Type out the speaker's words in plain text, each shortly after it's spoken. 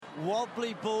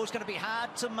Wobbly ball's going to be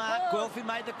hard to mark. Guelphy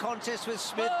made the contest with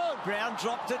Smith. Brown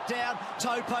dropped it down.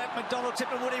 Toe poke, McDonald,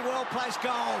 Tipper Woody, well-placed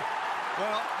goal.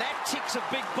 Well, that ticks a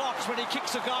big box when he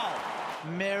kicks a goal.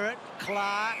 Merritt,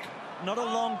 Clark, not a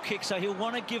long kick, so he'll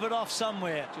want to give it off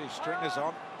somewhere. Stringer's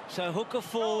on. So hooker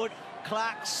forward,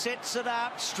 Clark sets it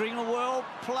up, Stringer well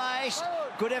placed.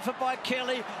 Good effort by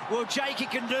Kelly. Well, Jakey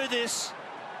can do this.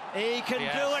 He can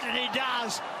do it, and he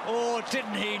does. Or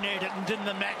didn't he need it, and didn't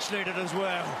the match need it as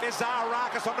well? There's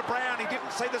Zaharakis on the Brown. He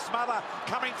didn't see the smother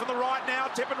coming from the right now.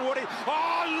 Tip and Woody.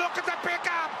 Oh, look at the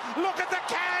pickup. Look at the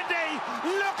candy.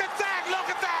 Look at that.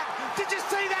 Look at that. Did you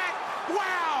see that?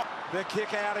 Wow. The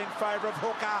kick out in favour of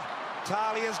Hooker.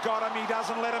 Talia's got him, he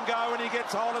doesn't let him go, and he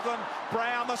gets hold of them.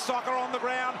 Brown, the soccer on the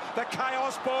ground, the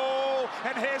chaos ball,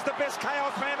 and here's the best chaos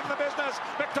man in the business,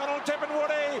 McDonald, Tip and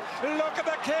Woody. Look at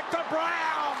the kick to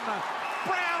Brown.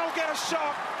 Brown will get a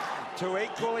shot to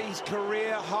equal his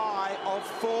career high of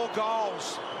 4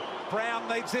 goals. Brown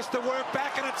needs this to work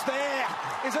back, and it's there.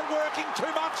 Is it working too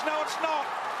much? No, it's not.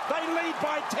 They lead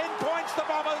by 10 points, the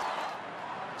Bombers.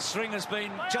 Stringer's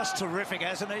been just terrific,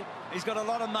 hasn't he? He's got a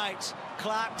lot of mates.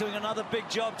 Clark doing another big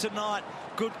job tonight.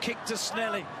 Good kick to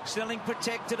Snelling. Snelling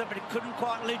protected it, but he couldn't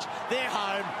quite lynch. They're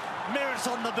home. Merritt's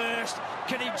on the burst.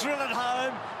 Can he drill it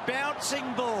home?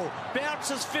 Bouncing ball.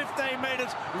 Bounces 15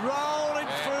 metres. Rolling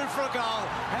through for a goal.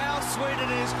 How sweet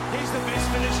it is. He's the best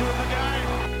finisher in the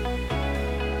game.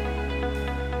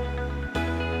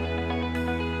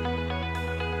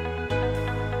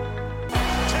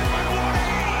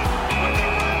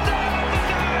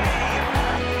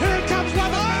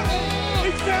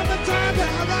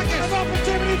 An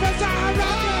opportunity for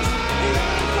Zaharakis.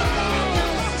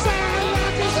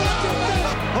 Zaharakis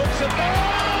hooks it back.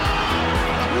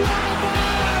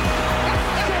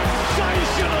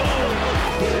 Sensational.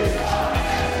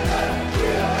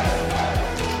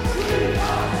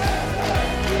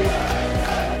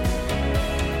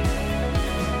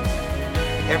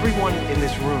 Everyone in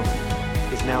this room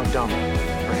is now dumb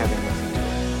for having listened.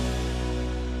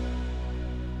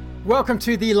 Welcome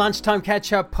to the Lunchtime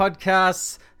Catch-Up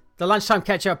Podcast. The Lunchtime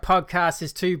Catch-Up Podcast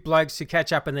is 2 blokes who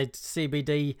catch up in the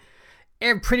CBD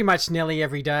pretty much nearly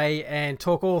every day and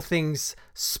talk all things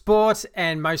sport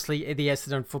and mostly the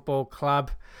Essendon Football Club.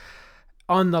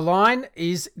 On the line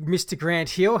is Mr.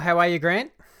 Grant Hill. How are you,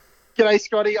 Grant? G'day,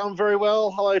 Scotty. I'm very well.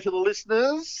 Hello to the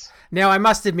listeners. Now, I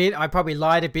must admit, I probably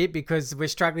lied a bit because we're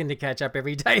struggling to catch up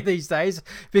every day these days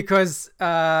because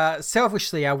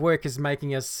selfishly our work is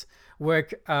making us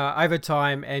work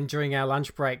overtime and during our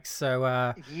lunch breaks. So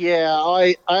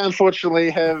I unfortunately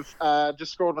have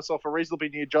just scored myself a reasonably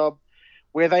new job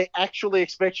where they actually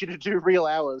expect you to do real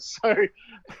hours. So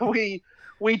we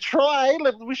try.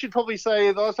 We should probably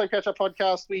say the Last Time Catch Up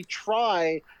Podcast. We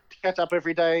try to catch up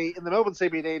every day in the Melbourne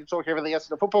CBD to talk everything else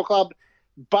in the football club,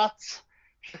 but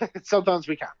sometimes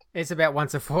we can't. It's about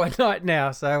once a fortnight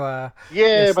now, so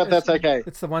yes, but that's okay.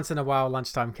 It's the once in a while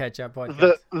lunchtime catch up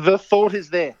podcast. The thought is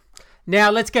there.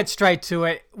 Now, let's get straight to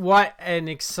it. What an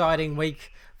exciting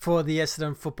week for the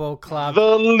Essendon Football Club.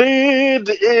 The lid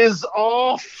is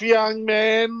off, young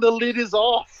man. The lid is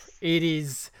off. It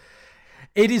is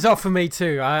off for me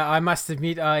too. I must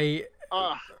admit, the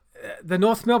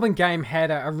North Melbourne game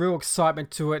had a real excitement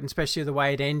to it, and especially the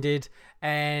way it ended.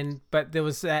 But there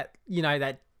was that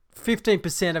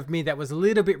 15% of me that was a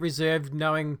little bit reserved,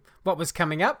 knowing what was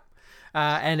coming up,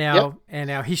 and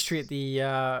our history at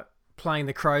the playing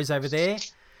the Crows over there.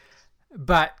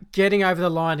 But getting over the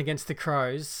line against the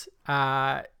Crows,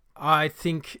 I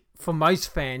think for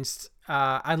most fans,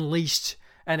 unleashed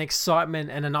an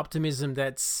excitement and an optimism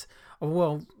that's,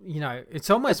 it's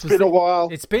almost... It's been a while.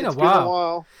 It's been a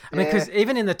while. I mean, because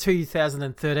even in the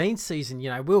 2013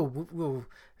 season, we'll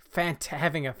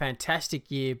having a fantastic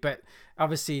year, but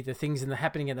obviously the things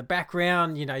happening in the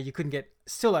background, you couldn't get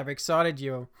still overexcited.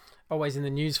 You're always in the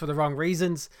news for the wrong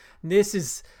reasons. And this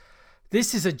is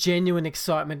a genuine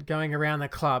excitement going around the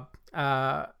club.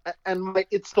 And mate,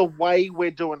 it's the way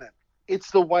we're doing it.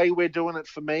 It's the way we're doing it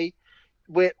for me.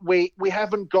 We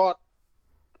haven't got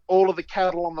all of the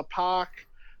cattle on the park,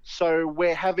 so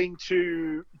we're having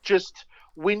to just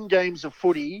win games of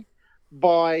footy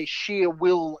by sheer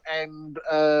will and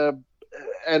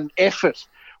effort,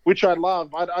 which I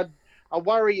love. I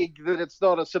worry that it's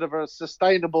not a sort of a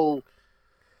sustainable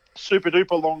super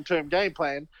duper long-term game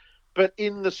plan. But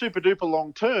in the super duper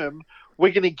long term,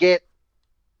 we're going to get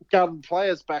gun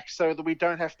players back so that we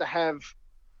don't have to have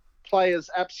players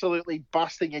absolutely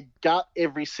busting a gut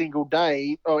every single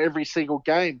day or every single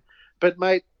game. But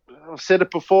mate, I've said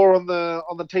it before on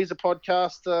the teaser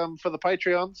podcast for the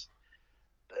Patreons.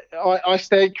 I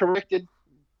stand corrected.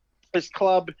 this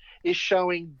club is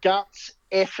showing guts,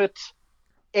 effort,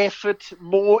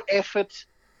 more effort,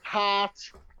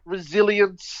 heart,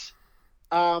 resilience,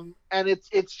 and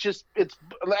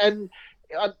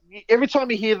every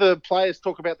time you hear the players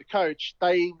talk about the coach,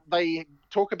 they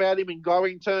talk about him in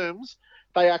glowing terms.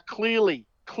 They are clearly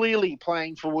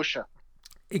playing for Woosha.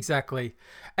 Exactly,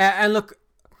 and look,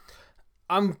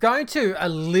 I'm going to a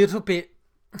little bit.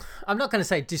 I'm not going to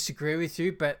say disagree with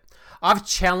you, but I've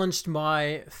challenged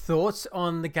my thoughts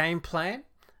on the game plan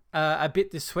a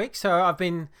bit this week. So I've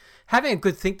been having a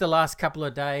good think the last couple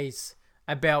of days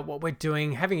about what we're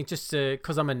doing, having just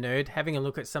because I'm a nerd, having a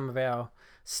look at some of our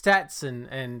stats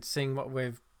and seeing what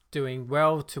we're doing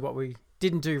well to what we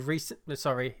didn't do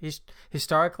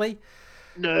historically.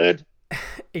 Nerd.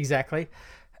 Exactly.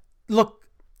 Look,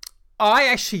 I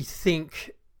actually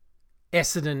think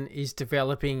Essendon is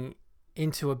developing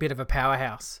into a bit of a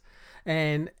powerhouse,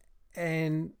 and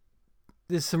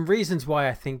there's some reasons why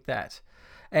I think that,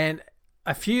 and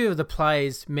a few of the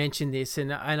players mentioned this,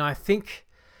 and I think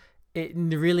it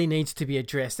really needs to be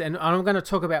addressed. And I'm going to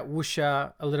talk about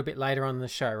Woosha a little bit later on in the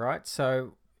show, right?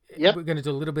 So we're going to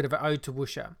do a little bit of an ode to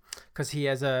Woosha because he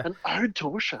has an ode to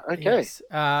Woosha. Okay, yes,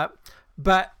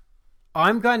 but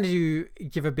I'm going to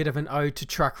give a bit of an ode to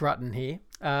Truck Rutten here,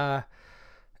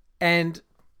 and.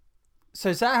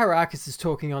 So Zaharakis is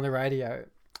talking on the radio,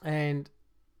 and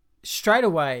straight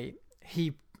away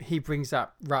he brings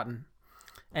up Rutten,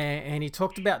 and he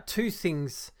talked about two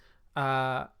things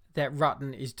that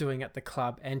Rutten is doing at the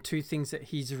club, and two things that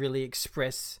he's really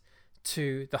expressed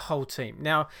to the whole team.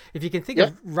 Now, if you can think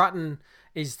of Rutten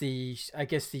is the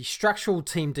structural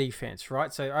team defense,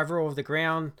 right? So overall of the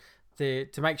ground, to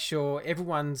make sure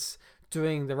everyone's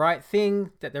doing the right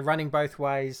thing, that they're running both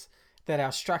ways, that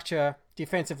our structure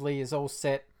defensively is all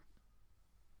set,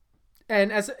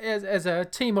 and as a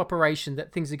team operation,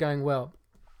 that things are going well.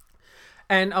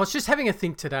 And I was just having a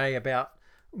think today about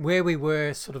where we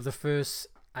were sort of the first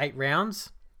 8 rounds,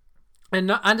 and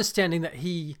not understanding that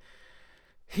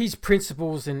his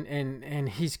principles and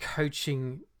his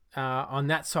coaching on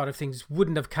that side of things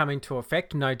wouldn't have come into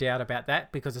effect, no doubt about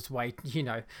that, because it's way,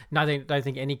 don't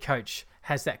think any coach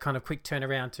has that kind of quick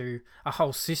turnaround to a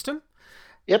whole system.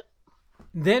 Yep.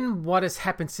 Then what has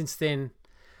happened since then,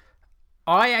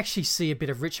 I actually see a bit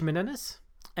of Richmond in us.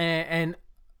 And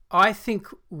I think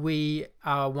we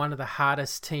are one of the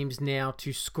hardest teams now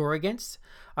to score against.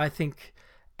 I think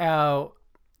our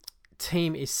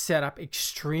team is set up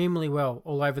extremely well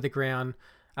all over the ground,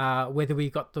 whether we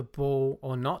got the ball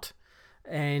or not.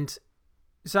 And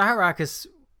Zaharakis,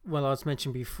 well, I was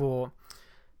mentioned before,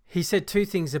 he said two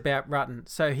things about Rutten.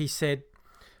 So he said,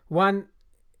 one,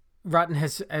 Rutten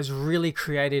has really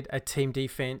created a team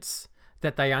defense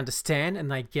that they understand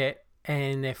and they get,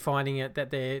 and they're finding it that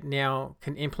they now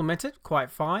can implement it quite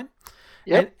fine.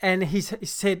 Yep. And he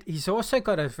said he's also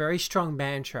got a very strong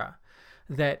mantra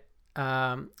that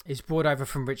is brought over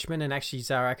from Richmond, and actually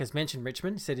Zarak has mentioned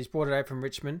Richmond. He said he's brought it over from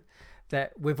Richmond,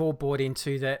 that we've all bought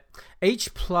into, that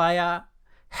each player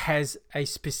has a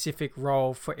specific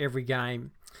role for every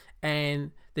game,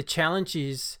 and the challenge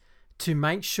is to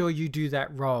make sure you do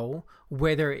that role,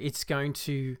 whether it's going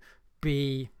to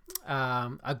be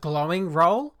a glowing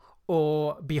role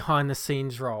or behind the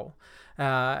scenes role.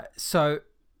 So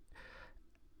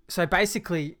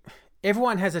basically,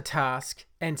 everyone has a task,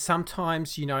 and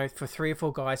sometimes, for 3 or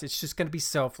 4 guys, it's just going to be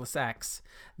selfless acts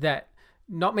that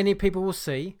not many people will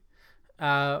see,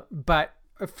 but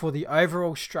for the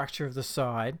overall structure of the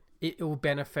side, it will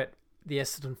benefit the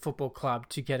Essendon Football Club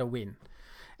to get a win.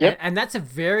 Yep. And that's a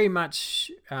very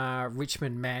much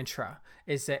Richmond mantra,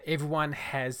 is that everyone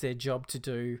has their job to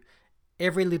do.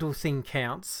 Every little thing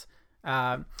counts.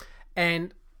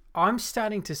 And I'm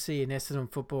starting to see an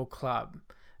Essendon Football Club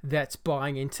that's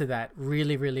buying into that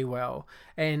really, really well.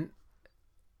 And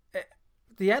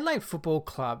the Adelaide Football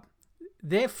Club,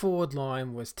 their forward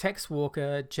line was Tex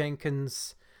Walker,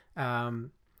 Jenkins,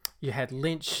 you had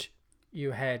Lynch,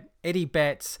 you had Eddie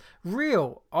Betts,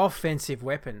 real offensive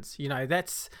weapons.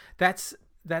 That's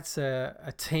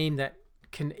a team that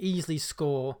can easily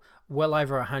score well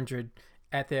over 100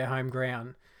 at their home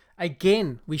ground.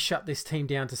 Again, we shut this team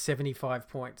down to 75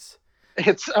 points.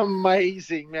 It's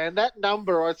amazing, man. That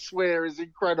number, I swear, is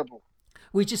incredible.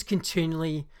 We just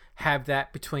continually have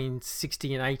that between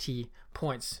 60 and 80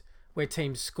 points where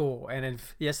teams score. And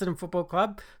if the Essendon Football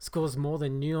Club scores more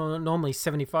than normally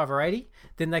 75 or 80,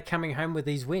 then they're coming home with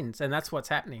these wins. And that's what's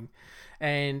happening.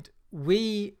 And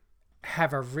we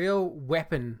have a real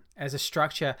weapon as a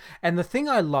structure. And the thing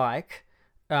I like,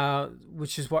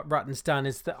 which is what Rutten's done,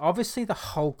 is that obviously the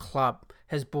whole club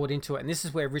has bought into it. And this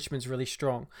is where Richmond's really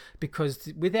strong,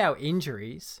 because with our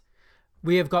injuries,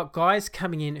 we have got guys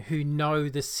coming in who know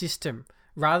the system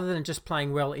rather than just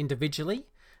playing well individually.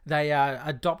 They are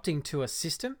adopting to a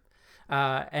system,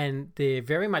 and they're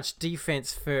very much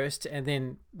defense first, and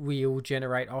then we all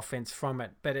generate offense from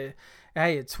it. But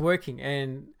hey, it's working,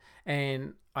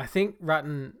 and I think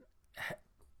Rutten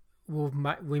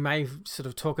we may sort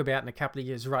of talk about in a couple of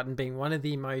years Rutten being one of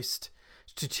the most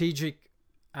strategic,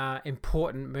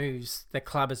 important moves the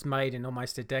club has made in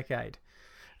almost a decade.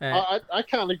 I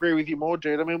can't agree with you more,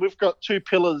 dude. I mean, we've got two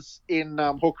pillars in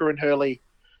Hooker and Hurley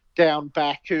down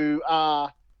back who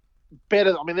are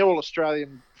better. I mean, they're all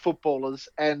Australian footballers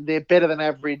and they're better than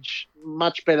average,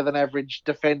 much better than average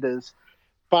defenders.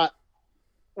 But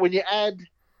when you add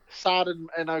Sarden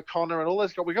and O'Connor and all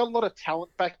those guys, we've got a lot of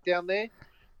talent back down there.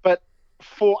 But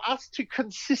for us to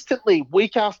consistently,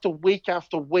 week after week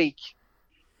after week,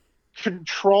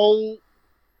 control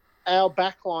our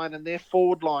back line and their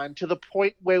forward line to the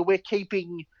point where we're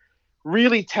keeping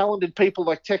really talented people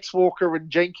like Tex Walker and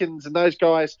Jenkins and those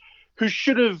guys who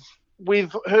should have,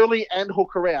 with Hurley and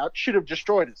Hooker out, should have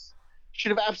destroyed us. Should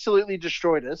have absolutely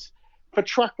destroyed us. For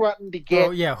Truck Rutten to get...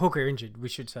 Oh, yeah, Hooker injured, we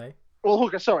should say. Well,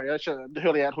 Hooker, sorry, I should have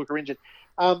Hurley out, Hooker injured.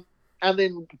 And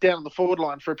then down on the forward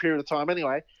line for a period of time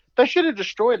anyway. They should have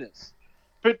destroyed us.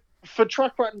 But for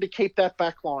Truck Rutten to keep that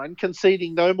back line,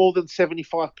 conceding no more than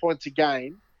 75 points a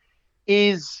game,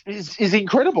 is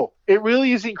incredible. It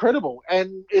really is incredible,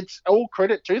 and it's all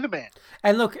credit to the man.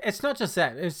 And look, it's not just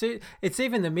that. It's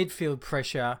even the midfield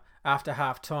pressure after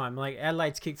half time. Like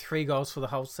Adelaide's kicked 3 goals for the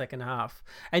whole second half,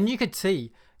 and you could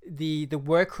see the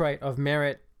work rate of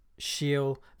Merritt,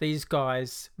 Shield, these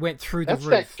guys went through the roof.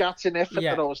 That's that guts and effort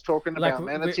that I was talking about,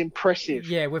 man. It's impressive.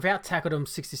 Yeah, we've out-tackled them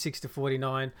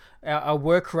 66-49. Our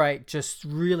work rate just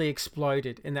really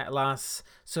exploded in that last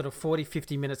sort of 40,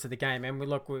 50 minutes of the game. And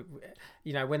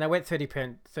when they went 30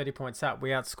 points up, we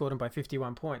outscored them by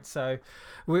 51 points. So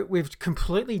we've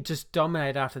completely just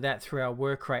dominated after that through our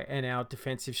work rate and our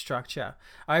defensive structure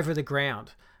over the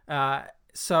ground.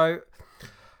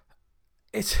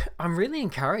 I'm really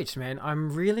encouraged, man.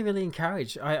 I'm really, really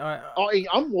encouraged.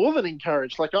 I'm more than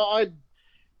encouraged. Like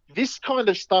this kind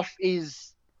of stuff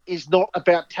is not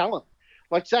about talent.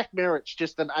 Like Zach Merritt's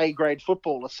just an A-grade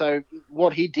footballer, so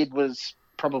what he did was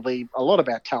probably a lot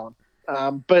about talent.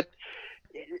 But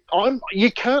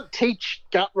you can't teach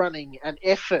gut running and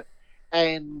effort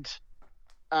and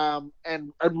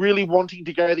really wanting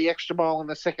to go the extra mile in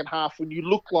the second half when you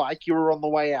look like you were on the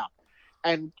way out.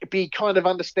 And be kind of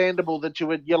understandable that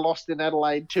you lost in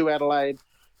Adelaide to Adelaide.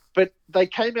 But they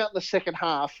came out in the second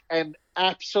half and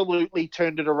absolutely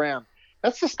turned it around.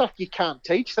 That's the stuff you can't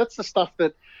teach. That's the stuff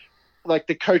that, like,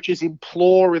 the coaches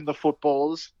implore in the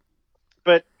footballers.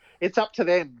 But it's up to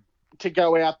them to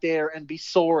go out there and be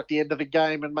sore at the end of the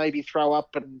game and maybe throw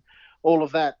up and all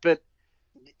of that. But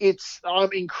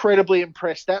I'm incredibly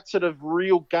impressed. That sort of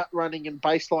real gut running and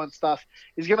baseline stuff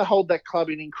is going to hold that club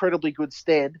in incredibly good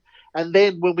stead. And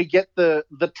then when we get the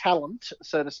talent,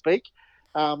 so to speak,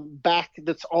 back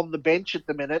that's on the bench at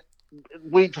the minute,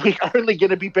 we're only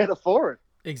going to be better for it.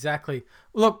 Exactly.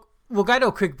 Look, we'll go to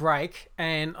a quick break,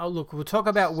 and we'll talk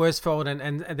about Worsfold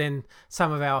and then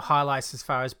some of our highlights as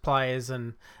far as players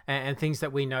and things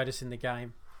that we notice in the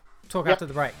game. Talk after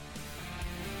the break.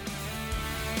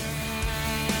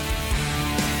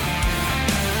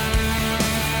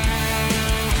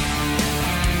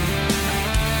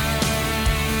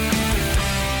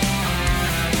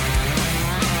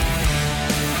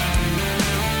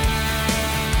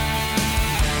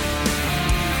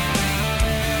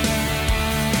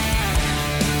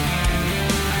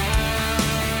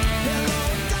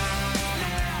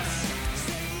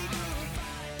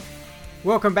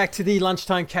 Welcome back to the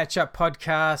Lunchtime Catch-Up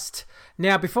podcast.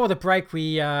 Now, before the break,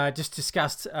 we just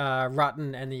discussed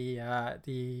Rutten and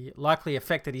the likely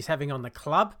effect that he's having on the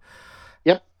club.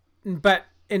 Yep. But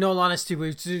in all honesty,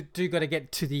 we do got to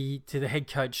get to the head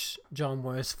coach, John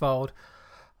Worsfold.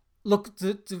 Look,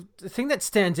 the thing that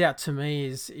stands out to me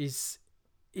is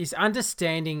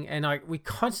understanding, and we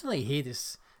constantly hear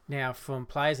this now from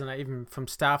players and even from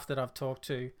staff that I've talked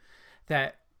to,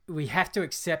 that we have to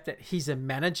accept that he's a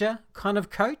manager kind of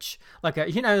coach, like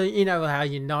you know how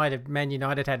Man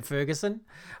United had Ferguson,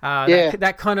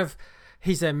 that kind of,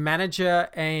 he's a manager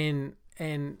and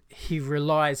he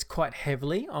relies quite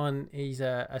heavily on his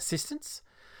assistants.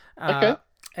 Okay.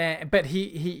 But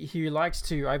he likes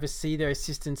to oversee their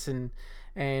assistants and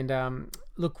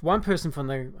look, one person from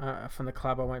the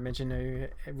club I won't mention who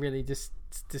really just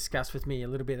discussed with me a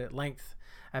little bit at length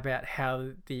about how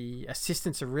the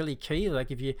assistants are really key.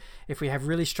 Like if we have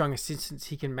really strong assistants,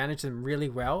 he can manage them really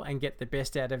well and get the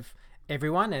best out of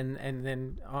everyone, and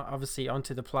then obviously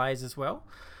onto the players as well.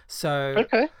 So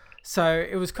Okay. So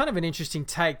it was kind of an interesting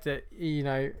take that,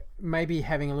 maybe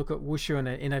having a look at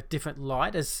Woosha in a different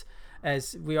light, as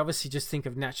we obviously just think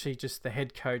of naturally just the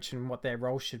head coach and what their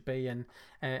role should be,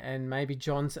 and maybe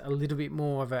John's a little bit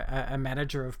more of a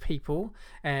manager of people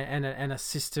and a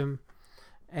system,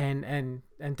 and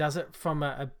does it from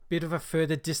a bit of a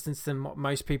further distance than what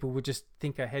most people would just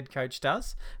think a head coach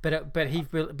does. But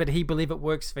he believe it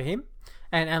works for him,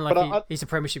 and he's a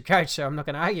premiership coach, so I'm not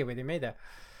going to argue with him either.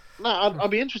 No, I'd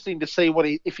be interesting to see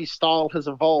if his style has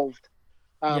evolved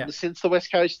since the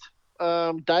West Coast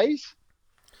days.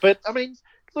 But I mean,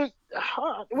 look,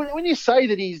 when you say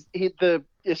that the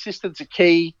assistants are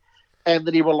key and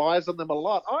that he relies on them a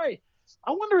lot, I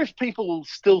wonder if people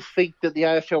still think that the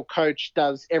AFL coach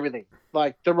does everything,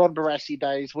 like the Ron Barassi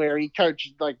days where he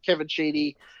coached like Kevin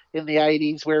Sheedy in the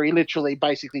 80s, where he literally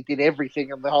basically did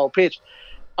everything on the whole pitch.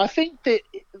 I think that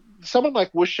someone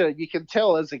like Woosha, you can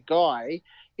tell as a guy,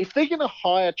 if they're going to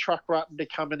hire Truck Rutten to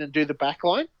come in and do the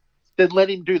backline, then let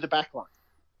him do the backline.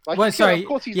 Like, of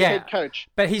course he's the head coach.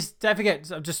 But don't forget,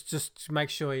 just to make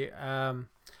sure,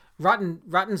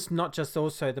 Rutten's not just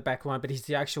also the backline, but he's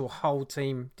the actual whole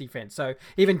team defense. So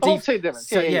even team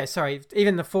defense.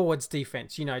 Even the forwards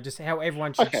defense, just how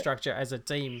everyone should structure as a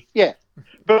team. Yeah.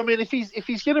 But I mean, if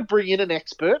he's going to bring in an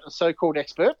expert, a so-called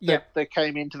expert that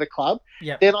came into the club,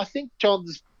 then I think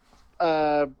John's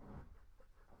sort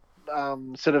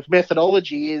of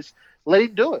methodology is let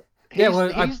him do it.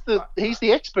 He's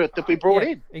the expert that we brought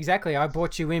in. Exactly. I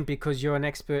brought you in because you're an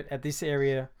expert at this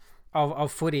area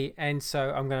of footy, and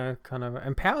so I'm going to kind of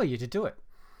empower you to do it.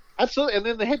 Absolutely. And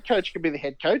then the head coach can be the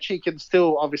head coach. He can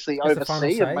still obviously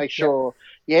oversee and make sure,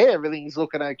 everything's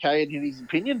looking okay in his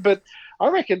opinion. But I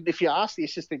reckon if you ask the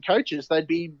assistant coaches, they'd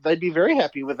be very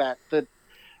happy with that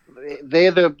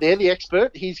they're the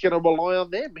expert. He's going to rely on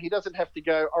them. He doesn't have to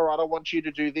go, all right, I want you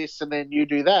to do this and then you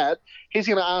do that. He's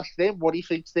going to ask them what he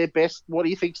thinks the best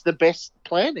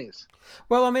plan is.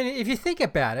 Well, I mean, if you think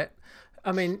about it,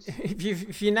 I mean,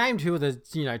 if you named who are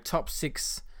the top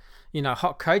 6,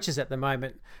 hot coaches at the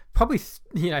moment, probably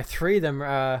 3 of them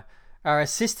are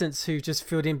assistants who just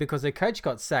filled in because their coach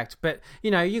got sacked. But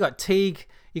you got Teague,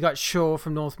 you got Shaw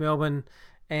from North Melbourne,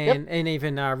 and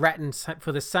even Ratten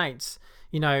for the Saints.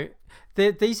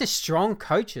 These are strong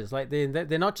coaches. Like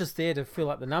they're not just there to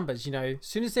fill up the numbers. As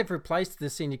soon as they've replaced the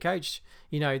senior coach,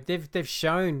 they've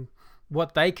shown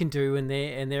what they can do and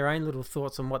their own little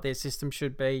thoughts on what their system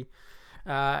should be.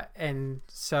 And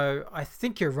so I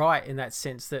think you're right in that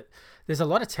sense that there's a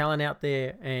lot of talent out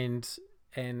there, and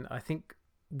I think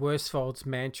Worsfold's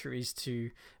mantra is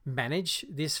to manage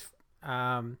this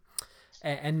and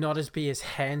not be as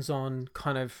hands-on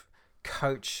kind of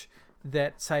coach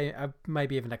that say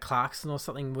maybe even a Clarkson or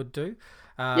something would do.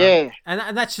 And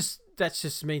that's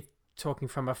just me talking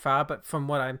from afar, but from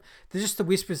what there's just the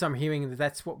whispers I'm hearing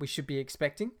that's what we should be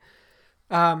expecting.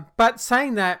 But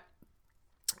saying that,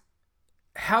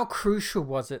 how crucial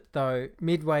was it though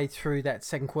midway through that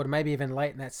second quarter, maybe even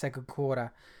late in that second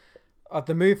quarter, of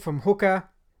the move from hooker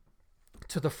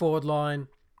to the forward line?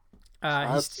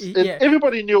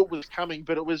 Everybody knew it was coming,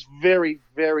 but it was very,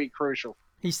 very crucial.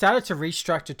 He started to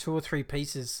restructure 2 or 3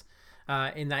 pieces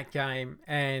in that game,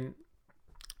 and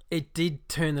it did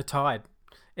turn the tide.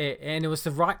 And it was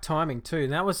the right timing too.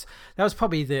 And that was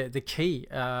probably the key.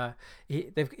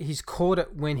 He's caught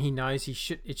it when he knows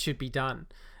it should be done.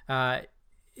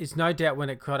 It's no doubt when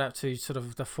it got up to sort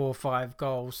of the 4 or 5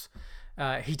 goals,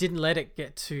 he didn't let it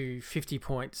get to 50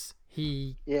 points.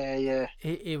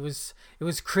 It was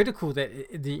critical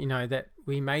that that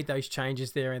we made those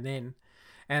changes there and then.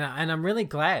 And I'm really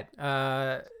glad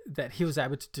that he was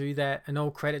able to do that, and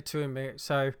all credit to him.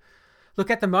 So, look,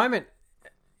 at the moment,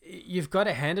 you've got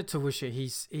to hand it to Woosha.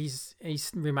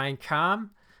 He's remained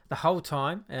calm the whole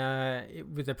time.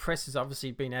 With the press has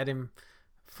obviously been at him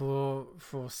for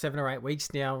 7 or 8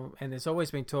 weeks now, and there's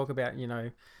always been talk about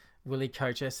will he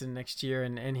coach Essendon next year,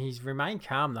 and he's remained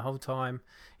calm the whole time.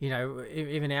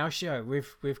 Even our show,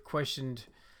 we've questioned.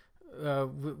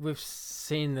 We've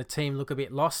seen the team look a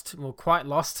bit lost, quite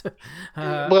lost.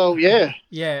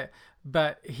 Yeah,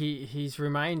 but he's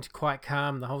remained quite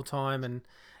calm the whole time,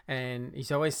 and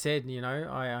he's always said,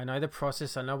 I know the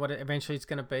process, I know what eventually it's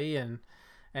going to be, and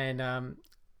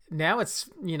now it's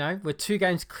we're 2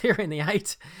 games clear in the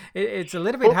 8. It's a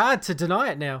little bit hard to deny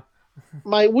it now.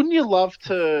 Mate, wouldn't you love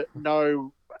to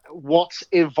know what's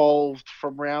evolved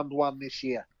from round 1 this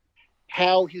year?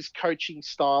 How his coaching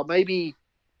style, maybe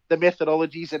the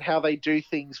methodologies and how they do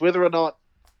things, whether or not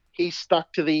he's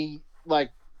stuck to the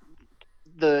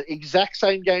exact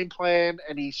same game plan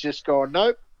and he's just gone,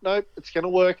 nope, it's going to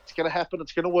work. It's going to happen.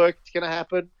 It's going to work. It's going to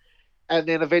happen. And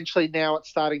then eventually now it's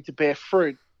starting to bear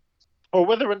fruit. Or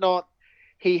whether or not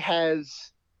he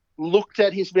has looked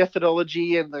at his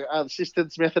methodology and the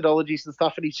assistants' methodologies and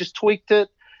stuff, and he's just tweaked it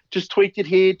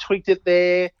here, tweaked it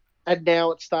there, and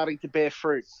now it's starting to bear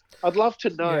fruit. I'd love to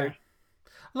know. Yeah.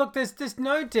 Look, there's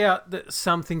no doubt that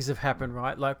some things have happened,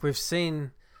 right? Like we've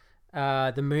seen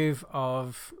the move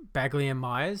of Bagley and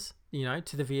Myers,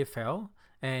 to the VFL,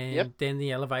 and then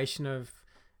the elevation of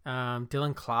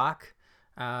Dylan Clark.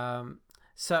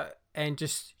 And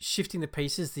just shifting the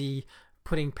pieces, the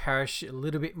putting Parrish a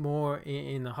little bit more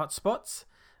in the hot spots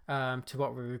to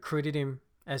what we recruited him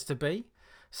as to be.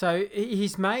 So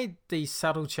he's made these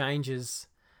subtle changes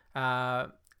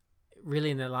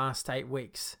really in the last 8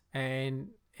 weeks,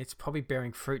 and it's probably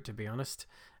bearing fruit, to be honest.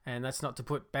 And that's not to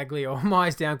put Bagley or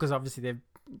Myers down, because obviously they're,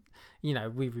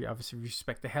 we obviously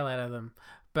respect the hell out of them.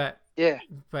 But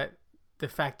the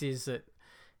fact is that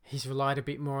he's relied a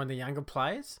bit more on the younger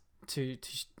players he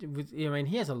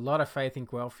has a lot of faith in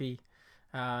Guelphy,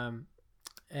 and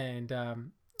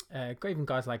even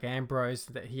guys like Ambrose,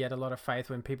 that he had a lot of faith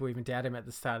when people even doubted him at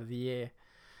the start of the year.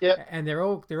 Yeah, and they're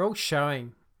all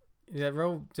showing. They're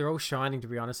all shining, to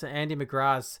be honest. Andy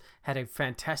McGrath's had a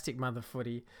fantastic month of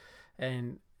footy,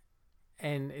 and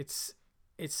it's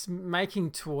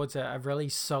making towards a really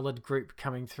solid group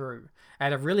coming through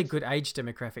at a really good age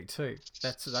demographic too.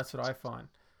 That's what I find.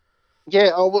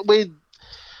 Yeah,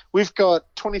 we've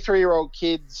got 23-year-old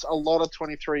kids, a lot of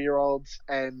 23-year-olds,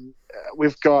 and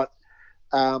we've got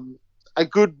a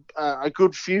good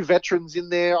few veterans in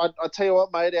there. I tell you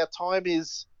what, mate, our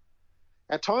time's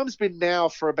been now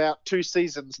for about 2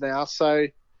 seasons now. So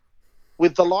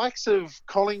with the likes of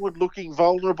Collingwood looking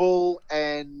vulnerable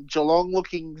and Geelong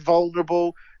looking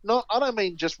vulnerable, I don't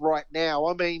mean just right now.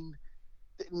 I mean,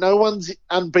 no one's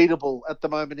unbeatable at the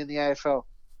moment in the AFL.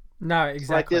 No,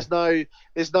 exactly. Like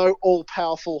there's no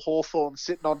all-powerful Hawthorn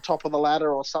sitting on top of the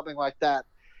ladder or something like that.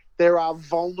 There are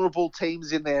vulnerable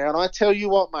teams in there. And I tell you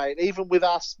what, mate, even with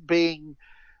us being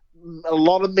a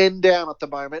lot of men down at the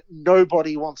moment,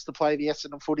 nobody wants to play the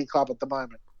Essendon Footy Club at the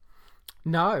moment.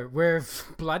 No, we're a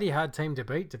bloody hard team to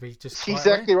beat, to be just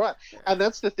exactly right. And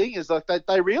that's the thing, is like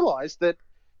they realise that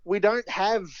we don't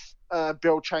have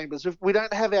Bell Chambers. We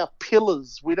don't have our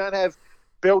pillars. We don't have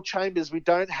Bell Chambers. We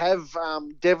don't have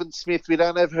Devon Smith. We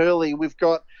don't have Hurley. We've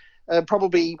got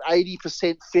probably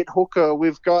 80% fit hooker.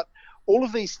 We've got all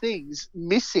of these things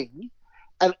missing.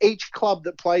 And each club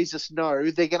that plays us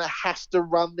know they're going to have to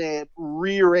run their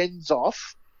rear ends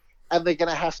off, and they're going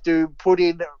to have to put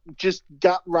in just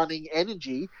gut-running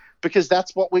energy, because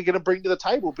that's what we're going to bring to the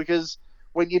table. Because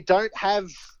when you don't have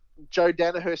Joe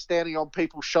Danaher standing on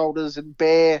people's shoulders and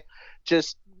Bear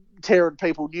just tearing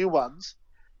people new ones,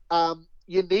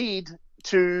 you need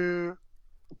to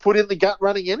put in the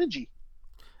gut-running energy.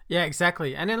 Yeah,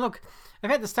 exactly. And then look,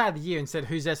 if at the start of the year and said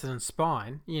who's Essendon's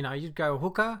spine, you'd go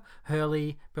Hooker,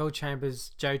 Hurley, Bell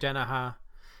Chambers, Joe Danaher,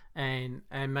 and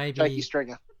maybe Jakey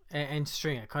Stringer. And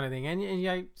Stringer kind of thing.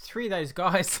 And 3 of those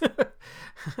guys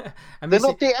they're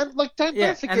not there. And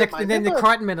don't forget, and then the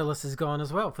Crichton medalist is gone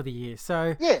as well for the year.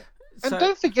 So and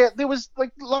don't forget, there was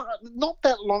not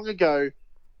that long ago,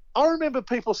 I remember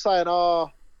people saying, I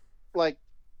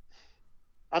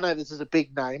know this is a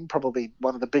big name, probably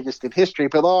one of the biggest in history,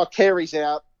 but Carey's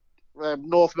out,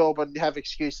 North Melbourne have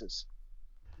excuses.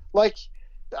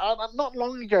 Not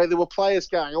long ago, there were players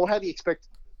going, how do you expect?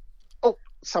 Oh,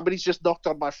 somebody's just knocked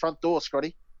on my front door,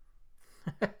 Scotty.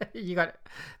 You got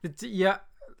it. Yeah.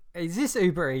 Is this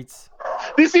Uber Eats?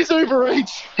 This is Uber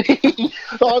Eats.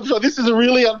 I'm sorry, this is a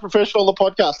really unprofessional on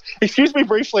the podcast. Excuse me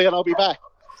briefly, and I'll be back.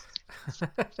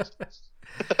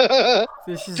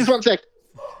 Just 1 sec.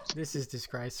 This is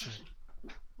disgraceful.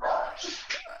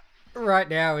 Right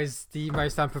now is the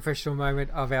most unprofessional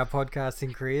moment of our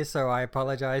podcasting career, so I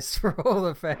apologise for all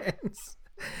the fans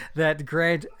that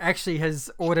Grant actually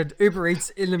has ordered Uber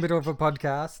Eats in the middle of a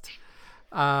podcast.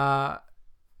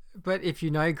 But if you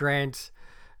know Grant,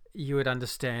 you would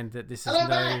understand that this is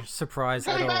no surprise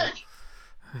at all.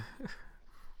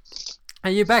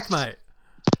 Are you back, mate?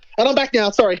 And I'm back now.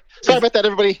 Sorry about that,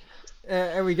 everybody.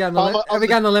 Are we going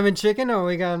the lemon chicken, or are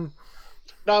we going?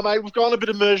 No, mate. We've gone a bit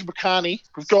of merged Makani.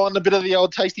 We've gone a bit of the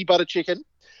old tasty butter chicken,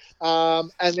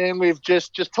 and then we've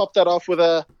just topped that off with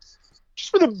a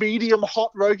medium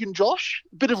hot Rogan Josh,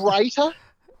 a bit of Raita,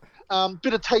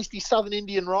 bit of tasty Southern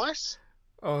Indian rice.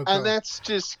 Oh, God. And that's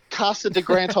just Casa de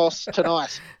Grantos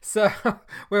tonight. So,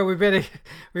 well, we better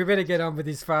get on with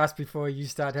this fast before you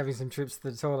start having some trips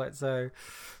to the toilet. So,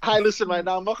 Hey, listen, mate.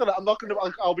 No, I'm not gonna.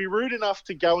 I'll be rude enough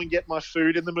to go and get my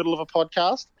food in the middle of a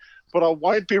podcast, but I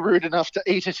won't be rude enough to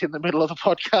eat it in the middle of the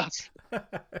podcast.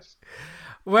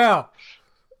 well,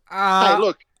 hey,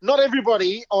 look, not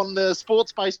everybody on the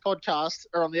sports-based podcast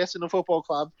or on the Essendon Football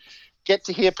Club get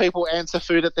to hear people answer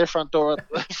food at their front door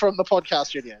from the podcast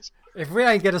studios. If we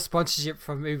don't get a sponsorship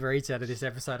from Uber Eats out of this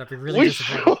episode, I'd be really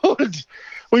disappointed.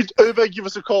 Would Uber give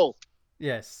us a call?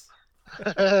 Yes.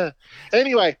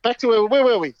 Anyway, back to where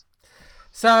were we?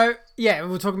 So yeah, we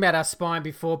were talking about our spine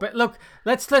before, but look,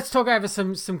 let's talk over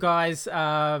some guys.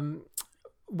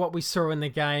 What we saw in the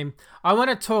game. I want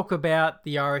to talk about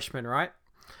the Irishman, right?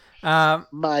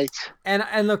 Mate.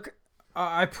 And look,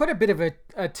 I put a bit of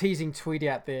a teasing tweet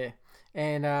out there,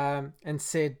 and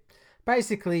said,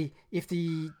 basically, if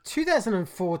the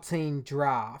 2014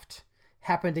 draft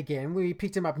happened again, we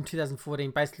picked him up in 2014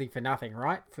 basically for nothing,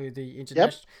 right? For the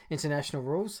international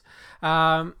rules.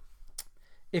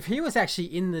 If he was actually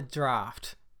in the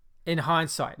draft, in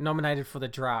hindsight, nominated for the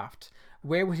draft,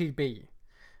 where would he be?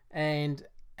 And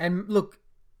look,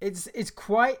 it's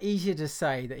quite easy to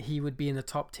say that he would be in the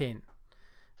top 10.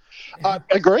 I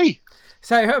agree.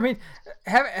 So, I mean,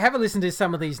 have a listen to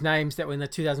some of these names that were in the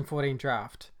 2014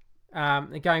 draft.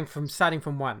 Starting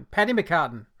from one. Paddy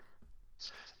McCartan.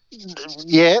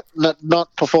 Yeah,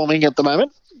 not performing at the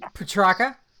moment.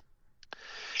 Petrarca.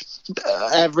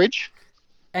 Average.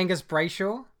 Angus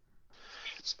Brayshaw.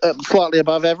 Slightly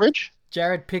above average.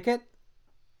 Jared Pickett.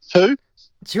 Who?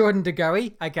 Jordan De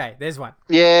Goey. Okay, there's one.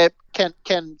 Yeah, can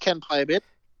play a bit.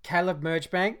 Caleb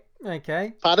Merchbank.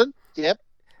 Okay. Pardon? Yep.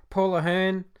 Paul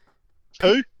Ahern.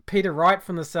 Who? Peter Wright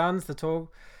from the Suns, the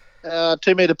tall. 2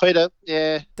 meter Peter.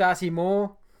 Yeah. Darcy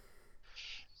Moore.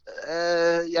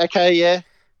 Okay, yeah.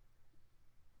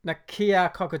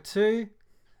 Nakia Cockatoo.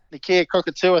 Nakia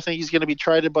Cockatoo, I think he's going to be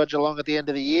traded by Geelong at the end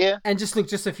of the year. And just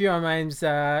a few other names.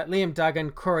 Liam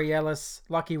Duggan, Corey Ellis,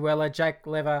 Lockie Weller, Jack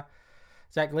Lever,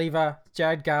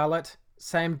 Jared Garlett,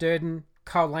 Sam Durden,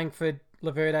 Cole Langford,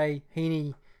 Laverde,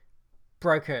 Heaney,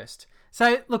 Brokehurst.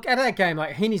 So, look, out of that game,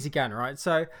 like, Heaney's a gun, right?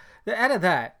 So, out of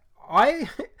that,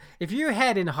 if you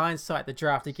had in hindsight the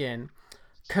draft again,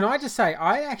 can I just say,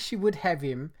 I actually would have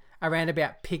him around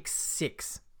about pick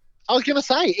 6. I was going to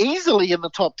say, easily in the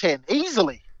top 10.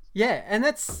 Easily. Yeah, and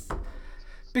that's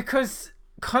because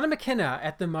Connor McKenna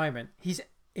at the moment,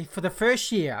 for the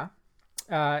first year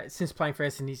since playing for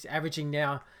Essendon, he's averaging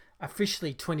now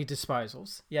officially 20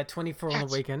 disposals. Yeah, 24 on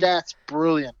the weekend. That's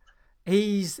brilliant.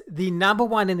 He's the number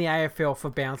 1 in the AFL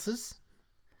for bounces.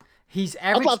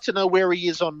 I'd love to know where he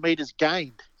is on metres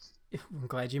gained. I'm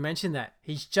glad you mentioned that.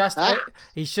 He's just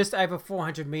over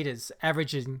 400 metres,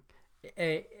 averaging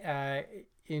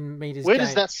in metres. Where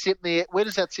does that sit in the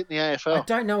AFL? I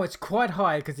don't know. It's quite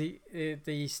high because the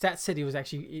stats said he was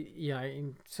actually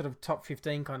in sort of top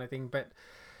 15 kind of thing. But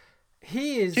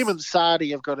he is. Him and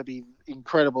Sardi have got to be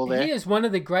incredible there. He is one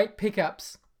of the great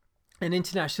pickups and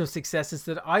international successes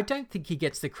that I don't think he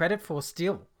gets the credit for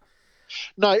still.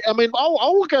 No, I mean, I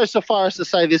will go so far as to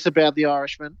say this about the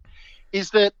Irishman,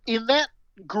 is that in that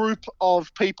group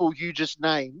of people you just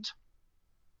named,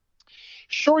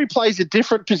 sure, he plays a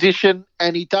different position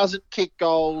and he doesn't kick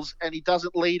goals and he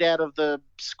doesn't lead out of the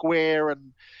square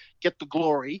and get the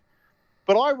glory.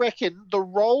 But I reckon the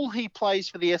role he plays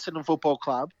for the Essendon Football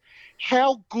Club,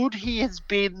 how good he has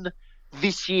been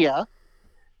this year,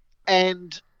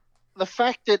 and the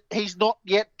fact that he's not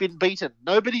yet been beaten.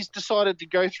 Nobody's decided to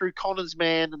go through Connor's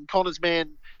man, and Connor's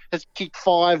man has kicked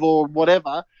 5 or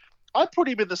whatever. I put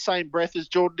him in the same breath as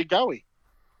Jordan De Goey.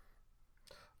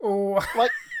 Oh,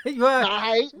 like,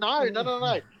 no.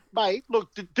 Mate,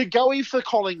 look, De Goey for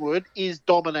Collingwood is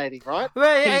dominating, right?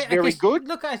 Well, he's very good.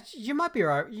 Look, you might be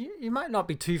right. You might not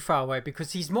be too far away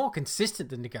because he's more consistent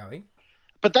than De Goey.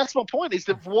 But that's my point, is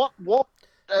that what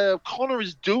Connor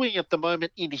is doing at the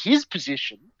moment in his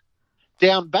position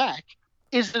down back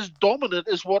is as dominant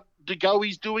as what De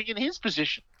Goey's doing in his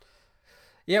position.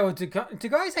 Yeah, well, De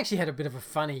Goey's actually had a bit of a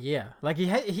funny year. Like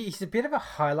he's a bit of a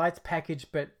highlights package,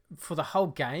 but for the whole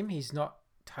game, he's not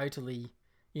totally,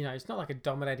 it's not like a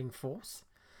dominating force.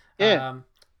 Yeah.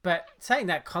 But saying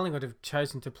that, Collingwood have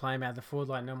chosen to play him out of the forward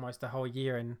line almost the whole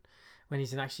year, and when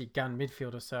he's an actually gun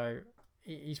midfielder, so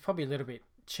he's probably a little bit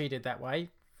cheated that way,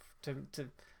 to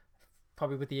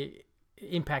probably with the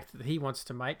impact that he wants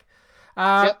to make.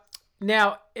 Yep.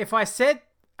 Now, if I said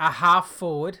a half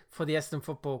forward for the Essendon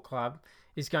Football Club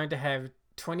is going to have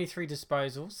 23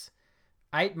 disposals,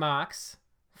 8 marks,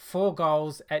 4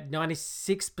 goals at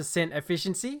 96%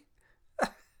 efficiency,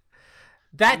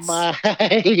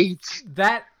 Mate.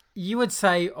 That you would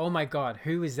say, oh my God,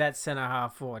 who is that centre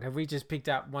half forward? Have we just picked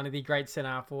up one of the great centre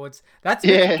half forwards?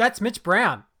 That's Mitch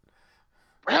Brown.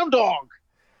 Brown dog.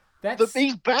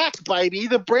 He's back, baby.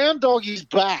 The brown dog is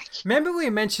back. Remember we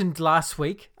mentioned last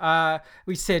week,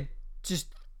 we said,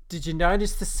 did you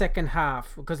notice the second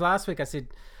half? Because last week I said,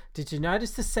 did you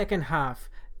notice the second half?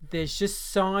 There's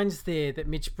just signs there that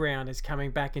Mitch Brown is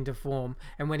coming back into form.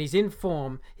 And when he's in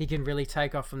form, he can really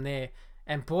take off from there.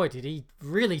 And boy, did he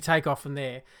really take off from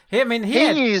there. He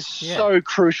is so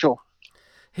crucial.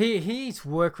 His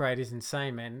work rate is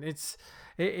insane, man.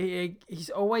 He's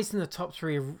always in the top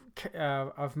 3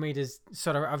 of meters,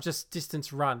 sort of just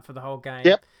distance run for the whole game.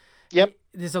 Yep.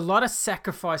 There's a lot of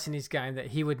sacrifice in his game that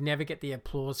he would never get the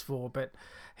applause for, but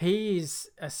he is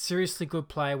a seriously good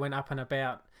player when up and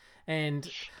about. And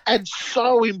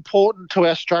so important to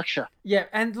our structure. Yeah,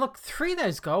 and look, 3 of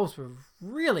those goals were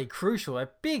really crucial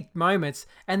at big moments,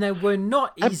 and they were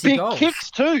not easy goals. Big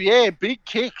kicks too, yeah, big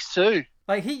kicks too.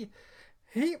 Like he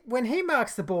when he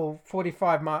marks the ball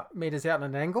 45 meters out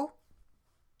on an angle,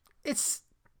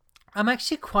 I'm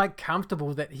actually quite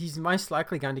comfortable that he's most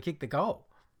likely going to kick the goal.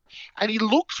 And he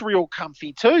looks real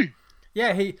comfy too. Yeah,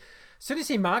 as soon as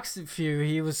he marks a few,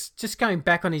 he was just going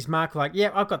back on his mark like,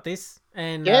 yeah, I've got this.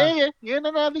 And no,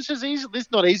 this is easy. This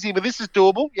is not easy, but this is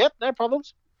doable. Yep, no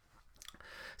problems.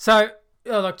 So,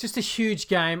 look, just a huge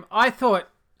game. I thought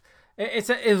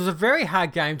it was a very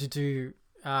hard game to do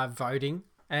voting,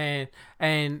 and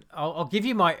I'll give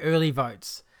you my early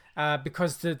votes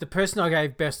because the person I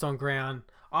gave best on ground,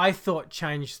 I thought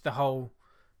changed the whole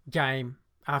game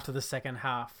after the second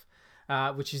half,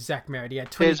 which is Zach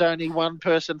Merritt. There's only one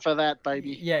person for that,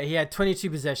 baby. Yeah, he had 22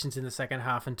 possessions in the second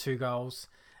half and 2 goals,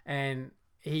 and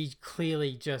he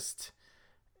clearly just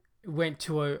went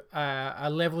to a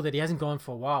level that he hasn't gone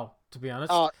for a while, to be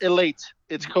honest. Oh, elite.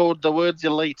 It's called the words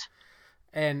elite.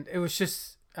 And it was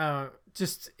just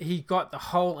he got the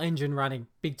whole engine running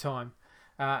big time.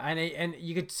 And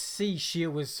you could see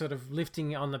Shield was sort of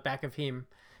lifting on the back of him,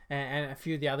 and a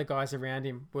few of the other guys around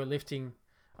him were lifting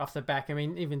off the back. I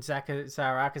mean, even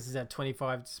Zaharakis has had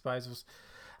 25 disposals.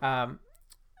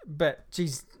 But,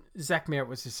 geez, Zach Merritt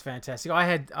was just fantastic.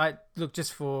 Look,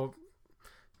 just for,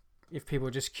 if people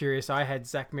are just curious, I had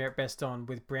Zach Merritt best on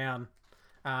with Brown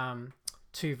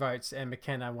 2 votes and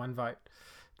McKenna 1 vote.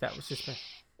 That was just...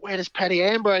 Where does Paddy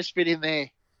Ambrose fit in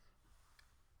there?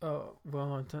 Oh,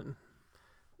 well, I don't...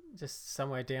 Just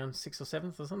somewhere down 6th or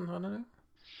 7th or something, I don't know.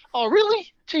 Oh,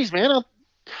 really? Jeez, man.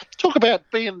 Talk about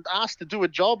being asked to do a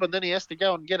job and then he has to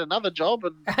go and get another job.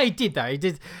 And he did, though. He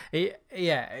did.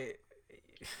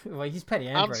 Well, he's Paddy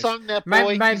Ambrose. Unsung, that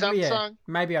boy. He's unsung. Yeah,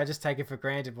 maybe I just take it for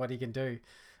granted what he can do.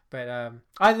 But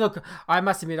I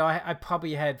must admit, I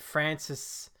probably had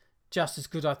Francis just as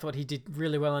good. I thought he did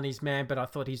really well on his man, but I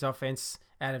thought his offense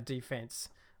out of defense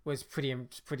was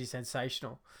pretty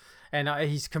sensational. And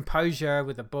his composure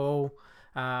with the ball,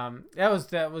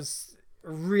 that was a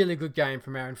really good game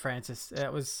from Aaron Francis.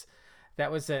 That was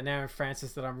an Aaron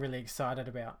Francis that I'm really excited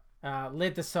about.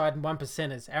 Led the side in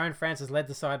 1%ers. Aaron Francis led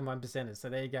the side in 1%ers. So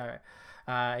there you go.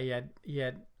 He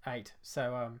had 8.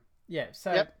 So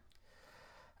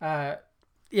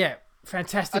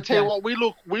fantastic. I tell you what, we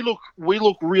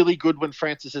look really good when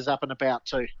Francis is up and about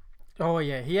too. Oh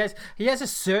yeah, he has a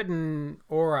certain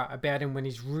aura about him when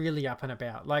he's really up and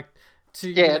about. Like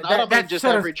I don't mean just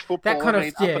average football.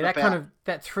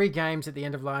 That 3 games at the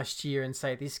end of last year and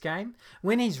say this game,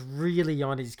 when he's really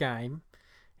on his game,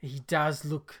 he does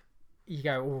look. You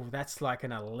go, oh, that's like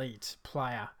an elite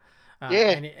player.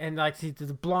 And like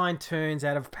the blind turns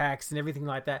out of packs and everything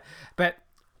like that. But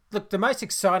look, the most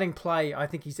exciting play I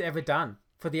think he's ever done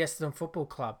for the Essendon Football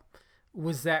Club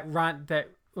was that run, that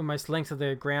almost length of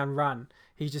the ground run.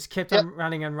 He just kept on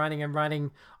running and running and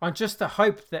running on just the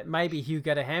hope that maybe he'll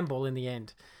get a handball in the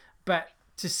end. But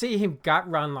to see him gut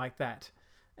run like that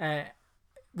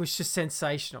was just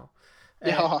sensational.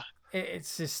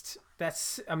 It's just,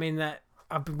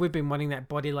 we've been wanting that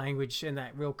body language and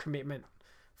that real commitment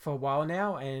for a while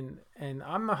now. And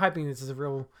I'm hoping this is a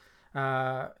real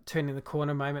turning the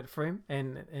corner moment for him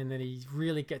and that he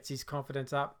really gets his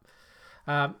confidence up.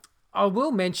 I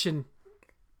will mention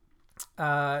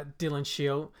Dylan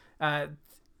Shield.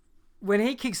 When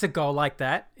he kicks a goal like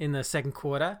that in the second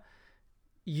quarter,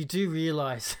 you do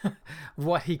realise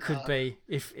what he could be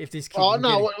if this kid... Oh,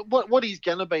 no, what he's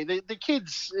going to be. The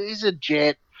kid's he's a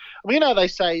jet. I mean, they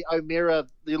say O'Meara,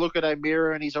 you look at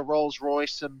O'Meara and he's a Rolls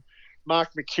Royce and Mark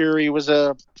McCurry was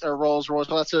a Rolls Royce,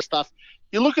 all that sort of stuff.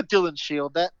 You look at Dylan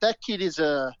Shield, that kid is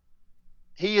an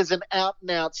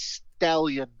out-and-out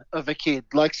stallion of a kid.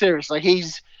 Like, seriously,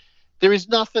 There is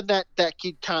nothing that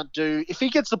kid can't do. If he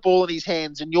gets the ball in his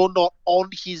hands and you're not on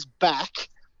his back,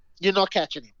 you're not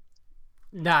catching him.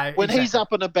 No, when exactly. he's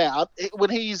up and about, when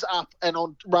he's up and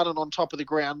on running on top of the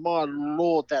ground, my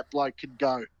Lord, that bloke can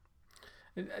go.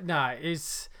 No, it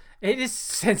is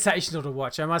sensational to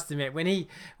watch. I must admit, when he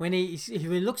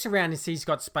looks around and sees he's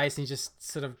got space and he just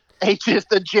sort of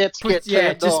the jets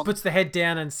puts the head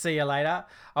down and see you later.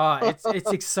 Oh,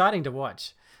 it's exciting to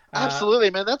watch. Absolutely,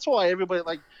 man. That's why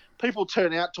everybody people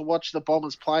turn out to watch the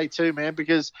Bombers play too, man,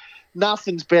 because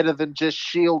nothing's better than just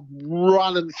Shield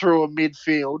running through a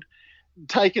midfield,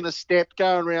 taking a step,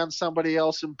 going around somebody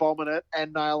else and bombing it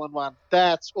and nailing one.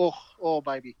 That's, oh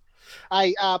baby.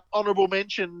 Hey, honourable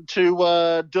mention to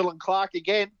Dylan Clark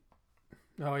again.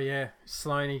 Oh, yeah.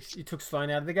 Sloan, he took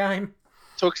Sloan out of the game.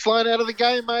 Took Sloan out of the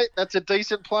game, mate. That's a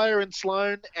decent player in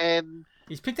Sloan. And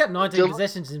he's picked up 19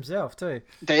 possessions himself, too.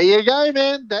 There you go,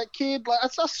 man. That kid, I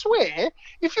swear,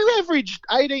 if you averaged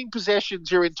 18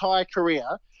 possessions your entire career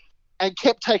and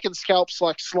kept taking scalps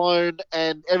like Sloan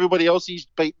and everybody else he's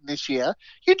beaten this year,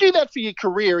 you do that for your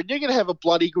career and you're going to have a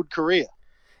bloody good career.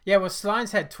 Yeah, well,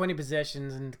 Sloan's had 20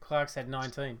 possessions and Clark's had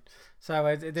 19.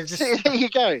 So they've just... There you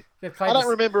go. I don't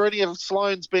remember any of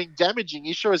Sloan's being damaging.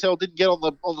 He sure as hell didn't get on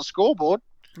the scoreboard.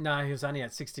 No, he was only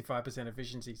at 65%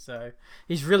 efficiency, so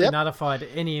he's really nullified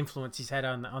any influence he's had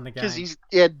on the game. Because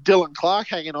he had Dylan Clark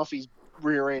hanging off his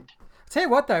rear end. Tell you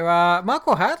what, though,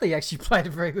 Michael Hartley actually played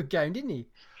a very good game, didn't he?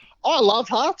 I love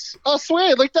Hearts. I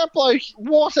swear, that bloke,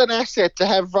 what an asset to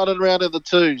have running around in the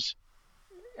twos.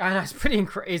 I know, it's pretty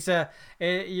incredible.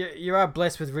 You are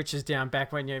blessed with riches down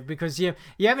back, weren't you? Because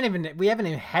we haven't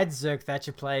even had Zerk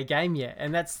Thatcher play a game yet,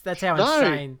 and that's how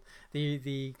insane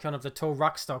the kind of the tall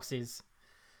ruck stocks is.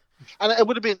 And it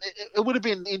would have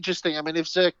been interesting. I mean, if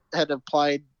Zerk had have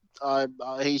played,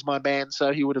 he's my man,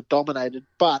 so he would have dominated.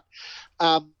 But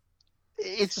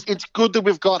it's good that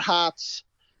we've got Hearts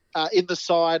in the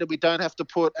side, and we don't have to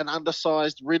put an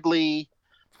undersized Ridley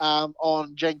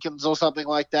on Jenkins or something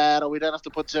like that, or we don't have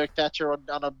to put Zerk Thatcher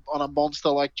on a monster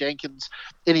like Jenkins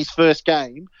in his first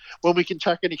game, when we can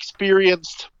chuck an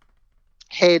experienced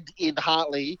head in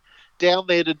Hartley down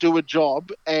there to do a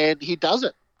job, and he does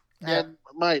it. Yeah. And,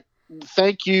 mate,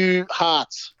 thank you,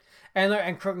 Hearts.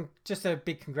 And just a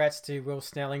big congrats to Will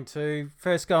Snelling too.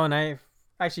 First goal in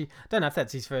actually, don't know if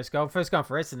that's his first goal. First goal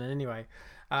for Essendon anyway.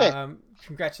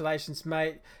 Congratulations,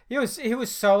 mate. He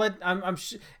was solid. I'm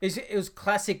sure it was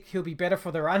classic. He'll be better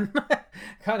for the run,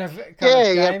 kind of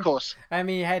game. Yeah, of course. I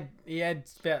mean, he had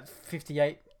about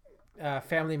 58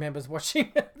 family members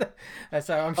watching,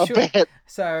 so I'm sure.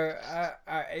 So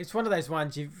it's one of those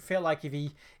ones you feel like if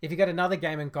he got another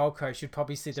game in Gold Coast, you'd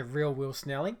probably see the real Will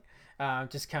Snelling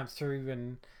just come through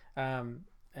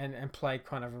and play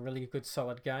kind of a really good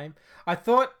solid game. I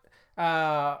thought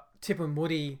Tip and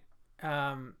Woody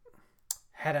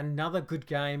had another good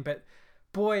game, but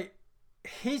boy,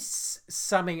 his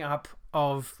summing up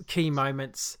of key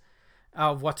moments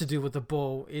of what to do with the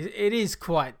ball, it is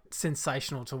quite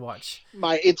sensational to watch.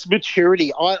 Mate, it's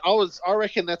maturity. I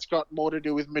reckon that's got more to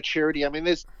do with maturity. I mean,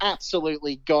 there's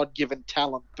absolutely God-given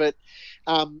talent, but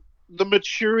the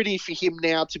maturity for him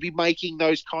now to be making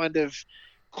those kind of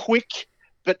quick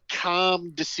but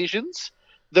calm decisions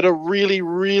that are really,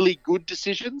 really good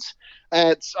decisions.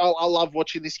 I love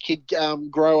watching this kid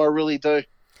grow. I really do.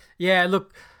 Yeah,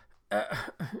 look,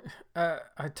 I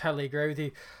totally agree with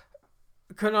you.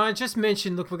 Can I just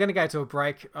mention, look, we're going to go to a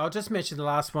break. I'll just mention the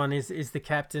last one is the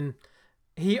captain.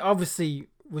 He obviously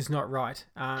was not right.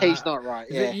 He's not right,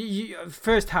 yeah.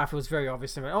 First half, it was very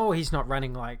obvious. He's not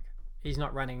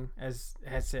running as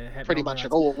pretty much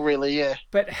at all, really, yeah.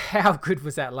 But how good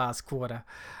was that last quarter?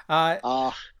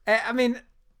 I mean,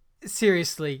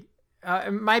 seriously,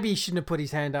 maybe he shouldn't have put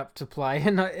his hand up to play,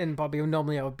 and Bobby,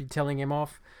 normally I would be telling him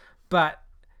off, but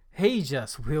he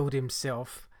just willed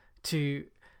himself to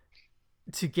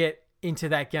get into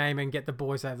that game and get the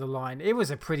boys over the line. It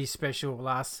was a pretty special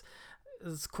last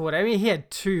quarter. I mean, he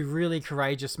had two really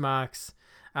courageous marks,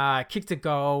 kicked a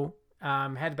goal,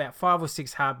 had about 5 or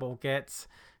 6 hardball gets,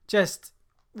 just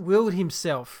willed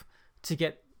himself to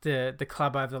get the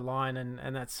club over the line,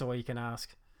 and that's all you can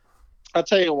ask. I'll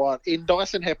tell you what, in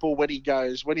Dyson Heppel, when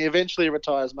he eventually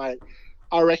retires, mate,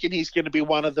 I reckon he's going to be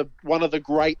one of the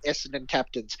great Essendon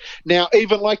captains. Now,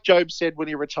 even like Job said when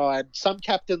he retired, some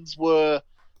captains were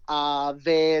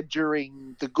there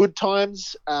during the good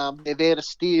times. They're there to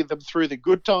steer them through the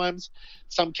good times.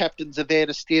 Some captains are there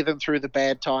to steer them through the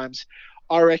bad times.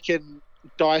 I reckon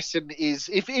Dyson is,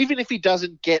 even if he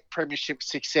doesn't get premiership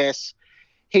success,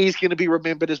 he's going to be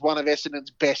remembered as one of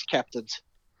Essendon's best captains.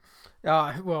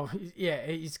 Well, yeah,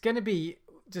 he's going to be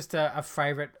just a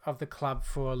favourite of the club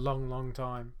for a long, long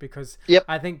time because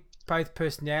I think both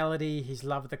personality, his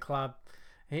love of the club.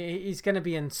 He's going to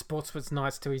be in Sportsman's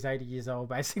Nights till he's 80 years old,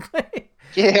 basically.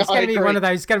 Yeah, he's going to be agree. one of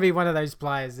those. He's going to be one of those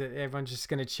players that everyone's just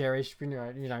going to cherish. You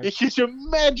know. Could you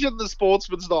imagine the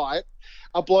Sportsman's Night?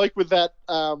 A bloke with that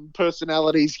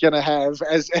personality he's going to have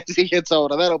as he gets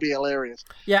older. That'll be hilarious.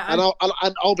 Yeah, and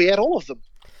I'll be at all of them.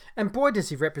 And boy, does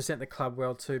he represent the club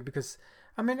well too. Because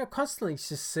I mean, I'm constantly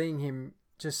just seeing him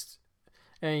just,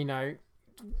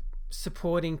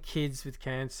 supporting kids with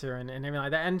cancer and everything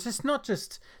like that, and just not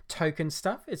just token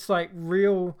stuff. It's like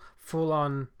real full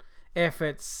on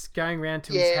efforts, going around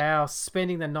to his house,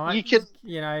 spending the night. Like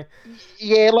the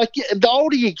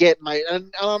older you get, mate,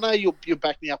 and I know you'll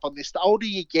back me up on this. The older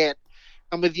you get,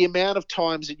 and with the amount of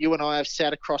times that you and I have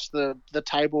sat across the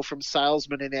table from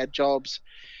salesmen in our jobs,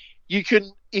 you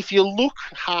can, if you look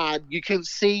hard, you can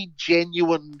see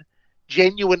genuineness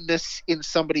in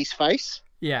somebody's face.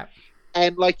 Yeah.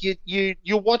 And like you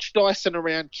watch Dyson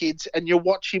around kids, and you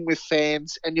watch him with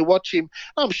fans, and you watch him.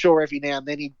 I'm sure every now and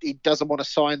then he doesn't want to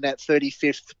sign that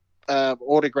 35th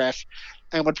autograph,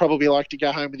 and would probably like to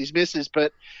go home with his missus.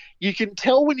 But you can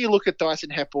tell when you look at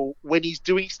Dyson Heppel when he's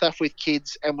doing stuff with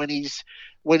kids, and when he's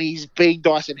being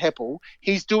Dyson Heppel,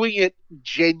 he's doing it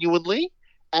genuinely,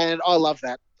 and I love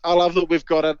that. I love that we've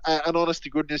got an honest to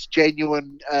goodness,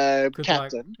 genuine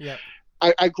captain. Yeah.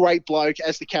 A great bloke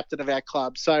as the captain of our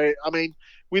club. So, I mean,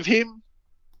 with him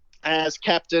as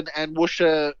captain and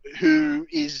Woosha, who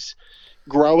is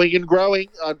growing and growing,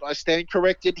 I stand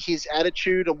corrected. His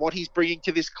attitude and what he's bringing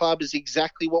to this club is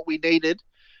exactly what we needed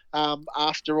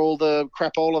after all the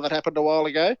crapola that happened a while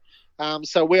ago.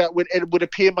 So it would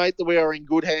appear, mate, that we are in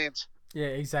good hands. Yeah,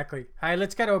 exactly. Hey,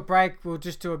 let's go to a break. We'll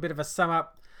just do a bit of a sum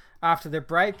up after the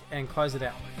break and close it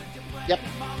out. Yep.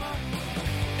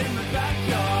 In the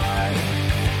backyard,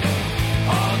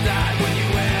 all died when you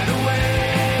went away.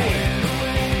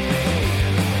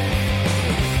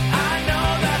 I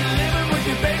know that living with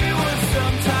your baby was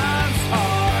sometimes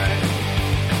hard,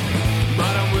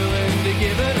 but I'm willing to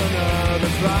give it another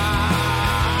try.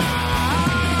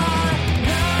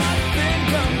 Nothing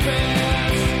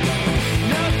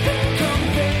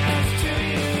compares to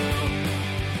you.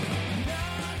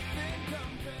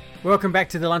 Welcome back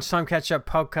to the Lunchtime Catch-Up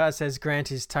podcast as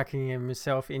Grant is tucking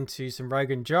himself into some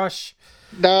Rogan Josh.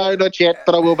 No, not yet,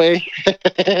 but I will be.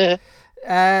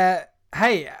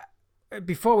 Hey,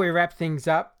 before we wrap things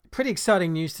up, pretty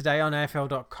exciting news today on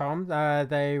AFL.com.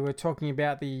 They were talking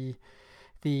about the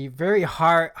very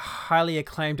highly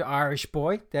acclaimed Irish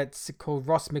boy that's called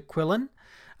Ross McQuillan,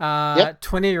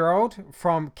 20-year-old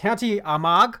from County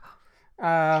Armagh.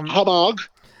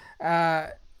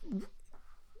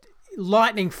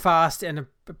 Lightning fast and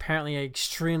apparently an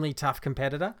extremely tough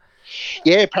competitor.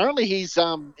 Yeah, apparently he's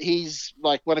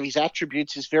like one of his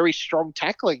attributes is very strong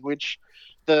tackling, which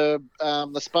the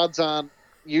Spuds aren't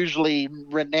usually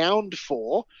renowned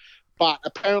for. But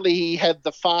apparently he had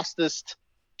the fastest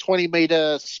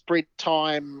 20-meter sprint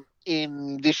time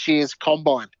in this year's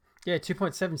combine. Yeah,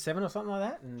 2.77 or something like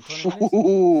that. In 20 minutes.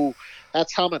 Ooh,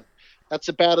 that's humming. That's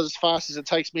about as fast as it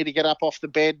takes me to get up off the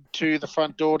bed to the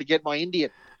front door to get my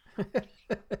Indian.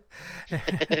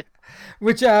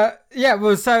 Which so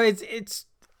it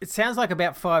sounds like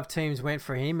about 5 teams went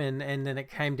for him, and then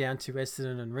it came down to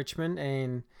Essendon and Richmond.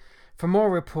 And for more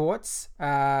reports,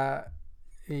 the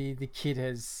kid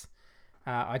has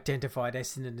identified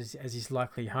Essendon as his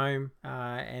likely home,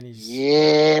 and he's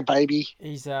baby.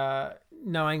 He's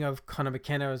knowing of Connor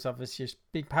McKenna is obviously a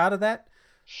big part of that.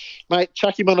 Mate,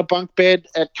 chuck him on a bunk bed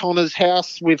at Connor's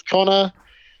house with Connor.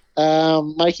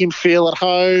 Make him feel at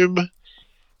home,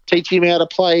 teach him how to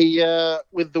play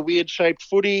with the weird-shaped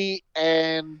footy,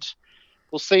 and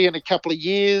we'll see in a couple of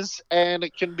years, and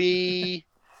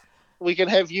we can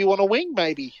have you on a wing,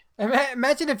 maybe.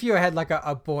 Imagine if you had like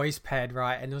a boys' pad,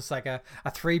 right, and it was like a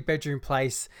 3-bedroom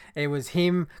place. It was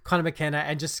him, Connor McKenna,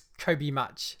 and just Kobe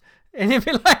Much. And he'd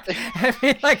be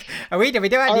like, are we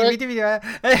doing it?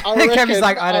 And Kobe's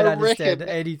like, I don't understand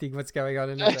anything what's going on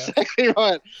in there. Exactly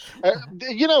right.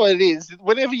 You know what it is?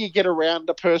 Whenever you get around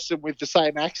a person with the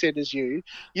same accent as you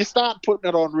start putting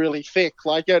it on really thick.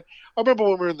 Like, I remember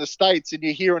when we were in the States and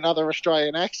you hear another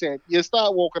Australian accent, you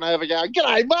start walking over going,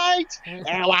 "G'day, mate.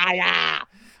 How are ya?"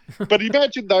 But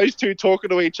imagine those two talking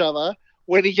to each other.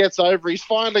 When he gets over, he's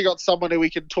finally got someone who he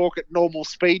can talk at normal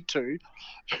speed to,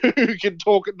 who can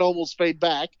talk at normal speed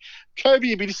back.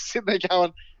 Kobe would be just sitting there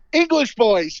going, "English,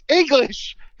 boys,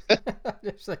 English."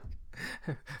 Like,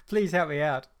 please help me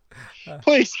out.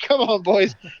 Please, come on,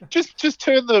 boys. Just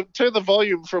turn the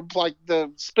volume from like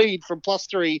the speed from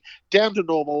 +3 down to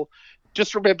normal.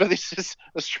 just remember this is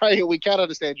Australia. We can't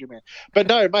understand you, man. But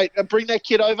no, mate, bring that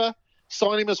kid over,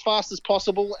 sign him as fast as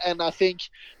possible, and I think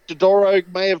Dodoro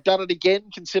may have done it again,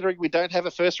 considering we don't have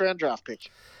a first-round draft pick.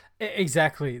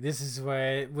 Exactly. This is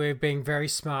where we're being very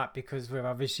smart because we're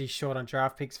obviously short on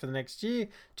draft picks for the next year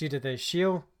due to the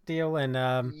Shield deal. And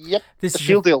the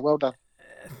Shield deal. Well done.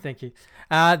 Thank you.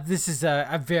 This is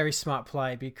a very smart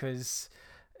play because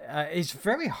he's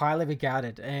very highly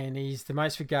regarded and he's the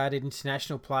most regarded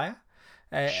international player.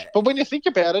 But when you think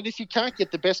about it, if you can't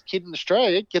get the best kid in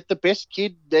Australia, get the best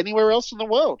kid anywhere else in the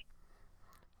world.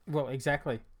 Well,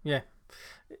 exactly. Yeah.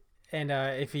 And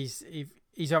if he's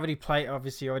already played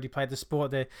the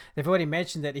sport. They've already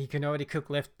mentioned that he can already kick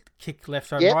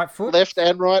left and right foot. Left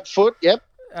and right foot. Yep.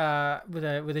 With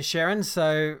a Sharon.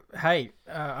 So hey,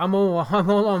 I'm all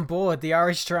on board. The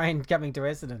Irish train coming to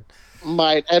Essendon,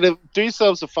 mate. And do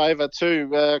yourselves a favour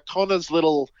too. Connor's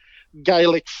little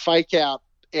Gaelic fake out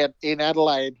in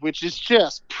Adelaide, which is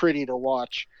just pretty to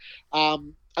watch.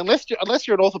 Unless you're an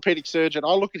orthopaedic surgeon,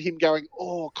 I look at him going,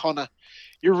 "Oh, Connor,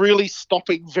 you're really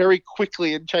stopping very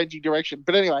quickly and changing direction."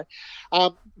 But anyway,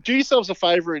 do yourselves a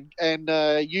favour and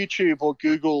YouTube or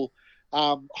Google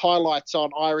highlights on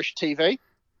Irish TV.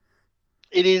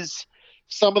 It is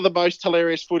some of the most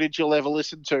hilarious footage you'll ever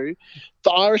listen to.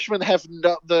 The Irishmen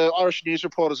the Irish news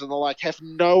reporters and the like have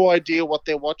no idea what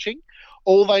they're watching.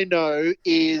 All they know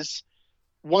is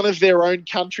one of their own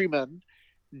countrymen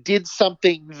did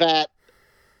something that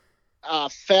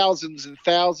thousands and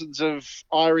thousands of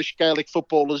Irish Gaelic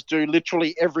footballers do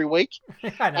literally every week,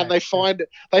 and they find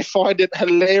it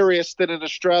hilarious that in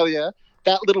Australia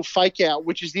that little fake out,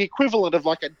 which is the equivalent of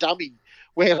like a dummy,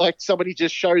 where like somebody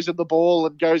just shows them the ball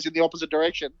and goes in the opposite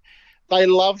direction. They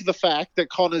love the fact that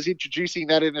Connor's introducing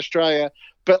that in Australia,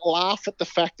 but laugh at the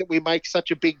fact that we make such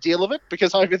a big deal of it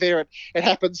because over there it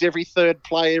happens every third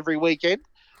play every weekend.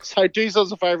 So do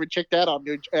yourselves a favour and check that out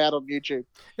on YouTube.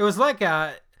 It was like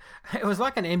an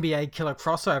NBA killer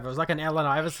crossover. It was like an Allen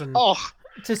Iverson. Oh,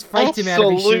 just faked him out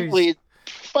of his shoes. Absolutely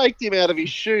faked him out of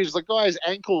his shoes. The guy's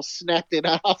ankle snapped in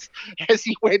half as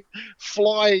he went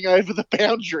flying over the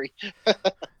boundary.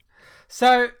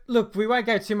 So, look, we won't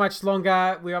go too much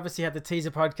longer. We obviously had the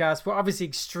teaser podcast. We're obviously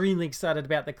extremely excited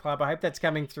about the club. I hope that's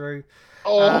coming through.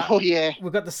 Yeah.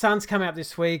 We've got the Suns coming out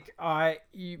this week. My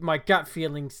gut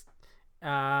feelings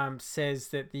says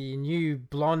that the new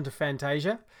blonde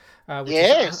Fantasia.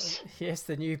 Yes,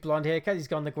 the new blonde haircut. He's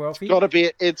gone the Guelphy.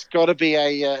 It's got to be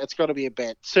a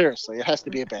bet. Seriously, it has to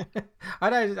be a bet.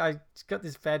 I got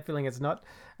this bad feeling it's not.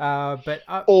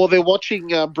 Or they're watching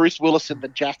Bruce Willis and the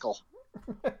Jackal.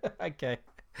 Okay,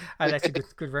 that's a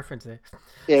good reference there.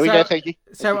 Yeah, we go. Thank you.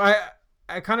 So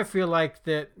I kind of feel like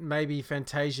that maybe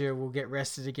Fantasia will get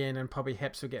rested again, and probably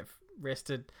Heps will get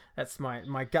rested. That's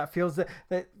my gut feels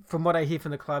that from what I hear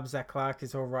from the club, Zach Clark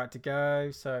is all right to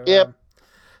go. So yep.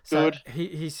 So good.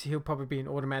 He'll probably be an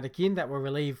automatic in. That will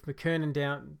relieve McKernan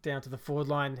down to the forward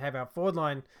line, have our forward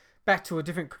line back to a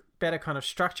different, better kind of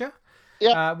structure.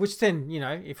 Yeah. Which then,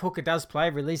 if Hooker does play,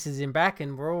 releases him back,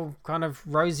 and we're all kind of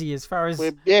rosy as far as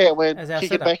we're kicking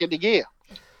setup. Back into gear.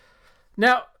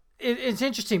 Now it's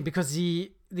interesting because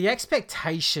the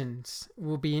expectations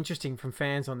will be interesting from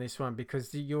fans on this one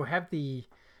because you'll have the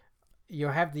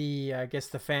I guess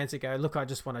the fans that go, look, I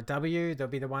just want a W. They'll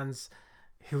be the ones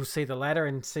who'll see the ladder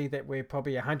and see that we're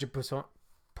probably 100%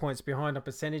 points behind on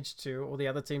percentage to all the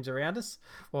other teams around us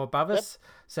or above us.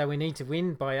 So we need to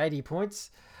win by 80 points.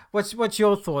 What's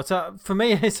your thoughts? For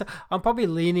me, I'm probably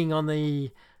leaning on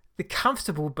the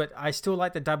comfortable, but I still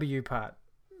like the W part.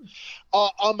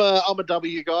 I'm a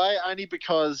W guy only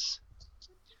because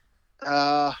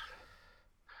I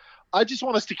just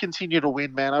want us to continue to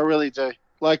win, man. I really do.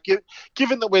 Like,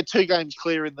 given that we're 2 games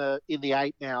clear in the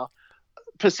 8 now,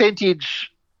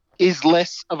 percentage is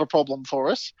less of a problem for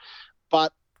us.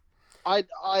 But I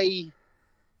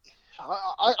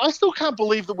still can't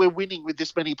believe that we're winning with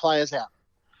this many players out.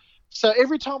 So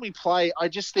every time we play, I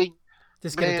just think,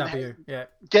 just get a W. Yeah,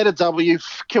 get a W.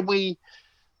 Can we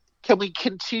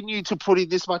continue to put in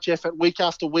this much effort week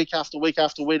after week after week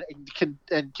after week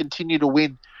and continue to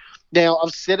win? Now,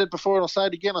 I've said it before and I'll say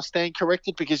it again. I stand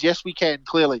corrected because yes, we can.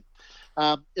 Clearly,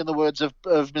 in the words of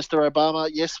Mr. Obama,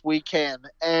 yes, we can.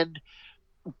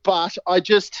 But I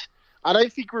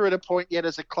don't think we're at a point yet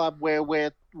as a club where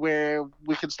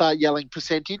we can start yelling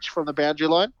percentage from the boundary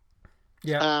line.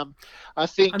 Yeah, I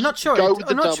think I'm not sure.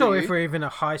 I'm not sure if we're even a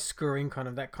high scoring kind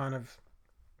of that kind of.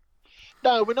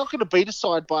 No, we're not going to beat a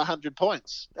side by 100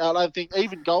 points. I don't think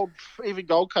even Gold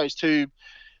Coast, who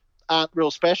aren't real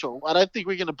special, I don't think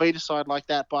we're going to beat a side like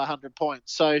that by 100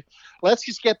 points. So let's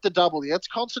just get the W. Let's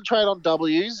concentrate on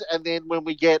W's, and then when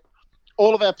we get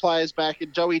all of our players back,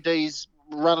 and Joey D's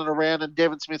running around, and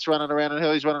Devon Smith's running around, and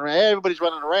Hurley's running around. Everybody's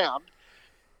running around,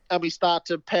 and we start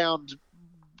to pound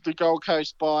the Gold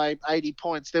Coast by 80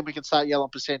 points, then we can start yelling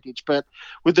percentage. But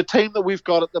with the team that we've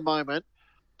got at the moment,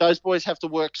 those boys have to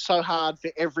work so hard for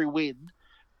every win.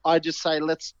 I just say,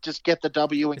 let's just get the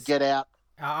W and get out.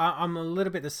 I'm a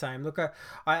little bit the same. Look,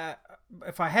 I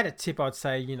if I had a tip, I'd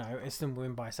say, Essendon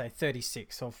win by, say,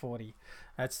 36 or 40.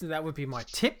 That would be my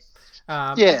tip.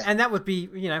 Yeah. And that would be,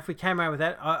 if we came out with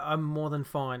that, I'm more than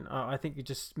fine. I think you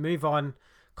just move on,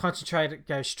 concentrate,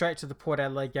 go straight to the Port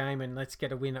Adelaide game, and let's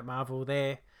get a win at Marvel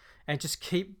there. And just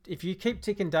if you keep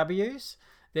ticking W's,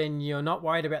 then you're not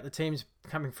worried about the teams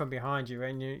coming from behind you,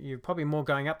 and you're probably more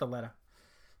going up the ladder.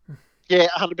 Yeah,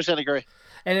 100% agree.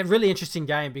 And a really interesting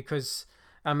game because,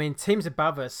 teams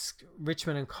above us,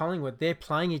 Richmond and Collingwood, they're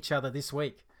playing each other this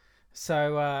week.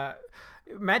 So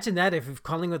imagine that if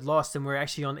Collingwood lost and we're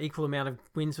actually on equal amount of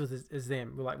wins as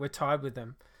them. We're tied with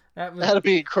them. That'd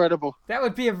be incredible. That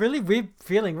would be a really weird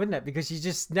feeling, wouldn't it? Because you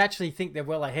just naturally think they're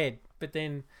well ahead. But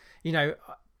then,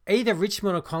 either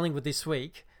Richmond or Collingwood this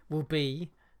week will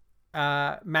be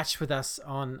matched with us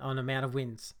on amount of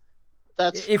wins.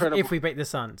 That's incredible. If we beat the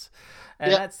Suns.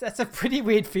 That's a pretty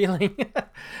weird feeling.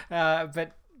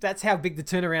 But that's how big the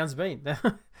turnaround's been.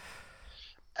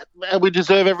 And we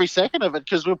deserve every second of it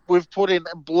because we've put in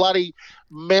bloody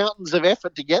mountains of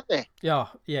effort to get there.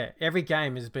 Yeah. Every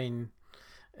game has been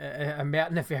a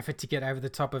mountain of effort to get over the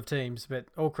top of teams, but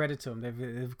all credit to them.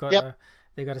 They've got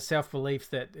they've got a self-belief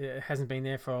that hasn't been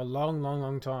there for a long, long,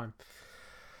 long time.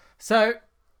 So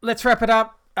let's wrap it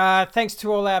up. Thanks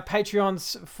to all our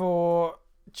Patreons for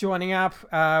joining up.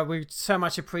 We so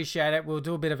much appreciate it. We'll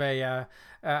do a bit of a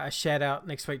shout out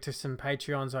next week to some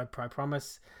Patreons. I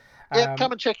promise. Yeah,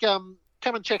 come and check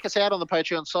us out on the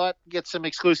Patreon site. Get some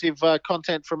exclusive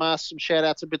content from us, some shout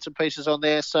outs and bits and pieces on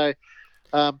there. So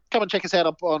come and check us out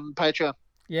on Patreon.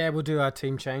 Yeah, we'll do our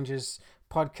Team Changes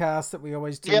podcast that we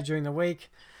always do during the week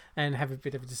and have a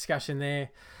bit of a discussion there.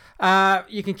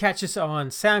 You can catch us on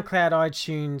SoundCloud,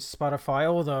 iTunes, Spotify,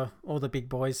 all the big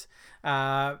boys.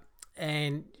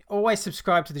 And always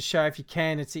subscribe to the show if you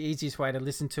can. It's the easiest way to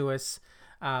listen to us.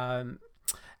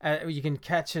 You can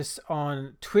catch us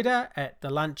on Twitter at The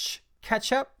Lunch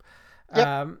Catch Up.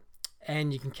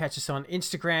 And you can catch us on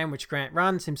Instagram, which Grant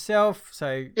runs himself.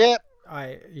 So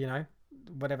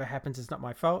whatever happens is not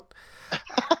my fault.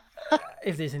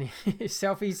 If there's any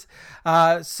selfies.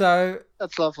 So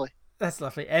that's lovely. That's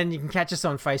lovely. And you can catch us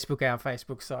on Facebook, our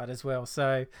Facebook site as well.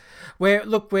 So we're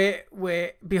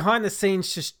behind the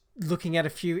scenes just looking at a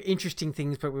few interesting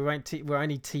things, but we'll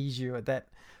only tease you at that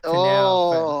for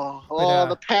now. But,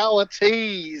 the power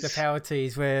tease. The power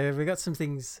tease where we got some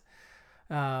things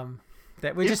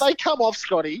that we if they come off,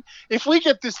 Scotty, if we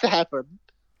get this to happen,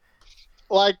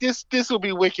 like this will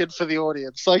be wicked for the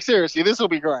audience. Like seriously, this will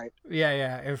be great.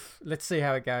 Yeah. Let's see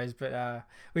how it goes, but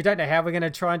we don't know how we're going to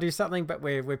try and do something, but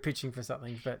we're pitching for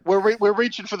something. But we're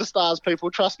reaching for the stars,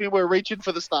 people. Trust me, we're reaching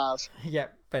for the stars. Yeah,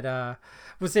 but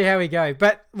we'll see how we go.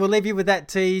 But we'll leave you with that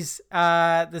tease.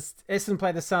 Essendon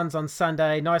play the Suns on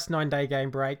Sunday. Nice 9-day game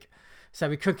break, so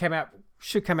we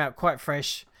should come out quite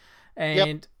fresh.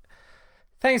 And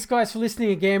thanks, guys, for listening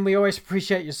again. We always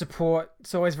appreciate your support.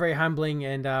 It's always very humbling,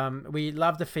 and we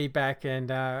love the feedback, and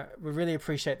we really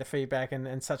appreciate the feedback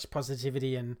and such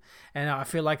positivity. And I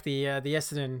feel like the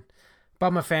Essendon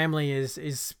Bomber family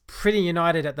is pretty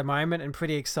united at the moment and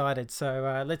pretty excited.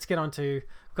 So let's get on to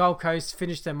Gold Coast,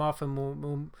 finish them off, and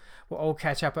we'll all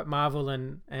catch up at Marvel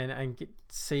and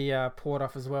see Port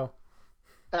off as well.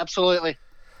 Absolutely.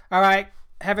 All right.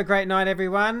 Have a great night,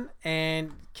 everyone,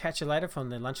 and catch you later from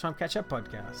the Lunchtime Catch Up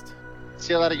podcast.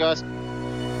 See you later, guys.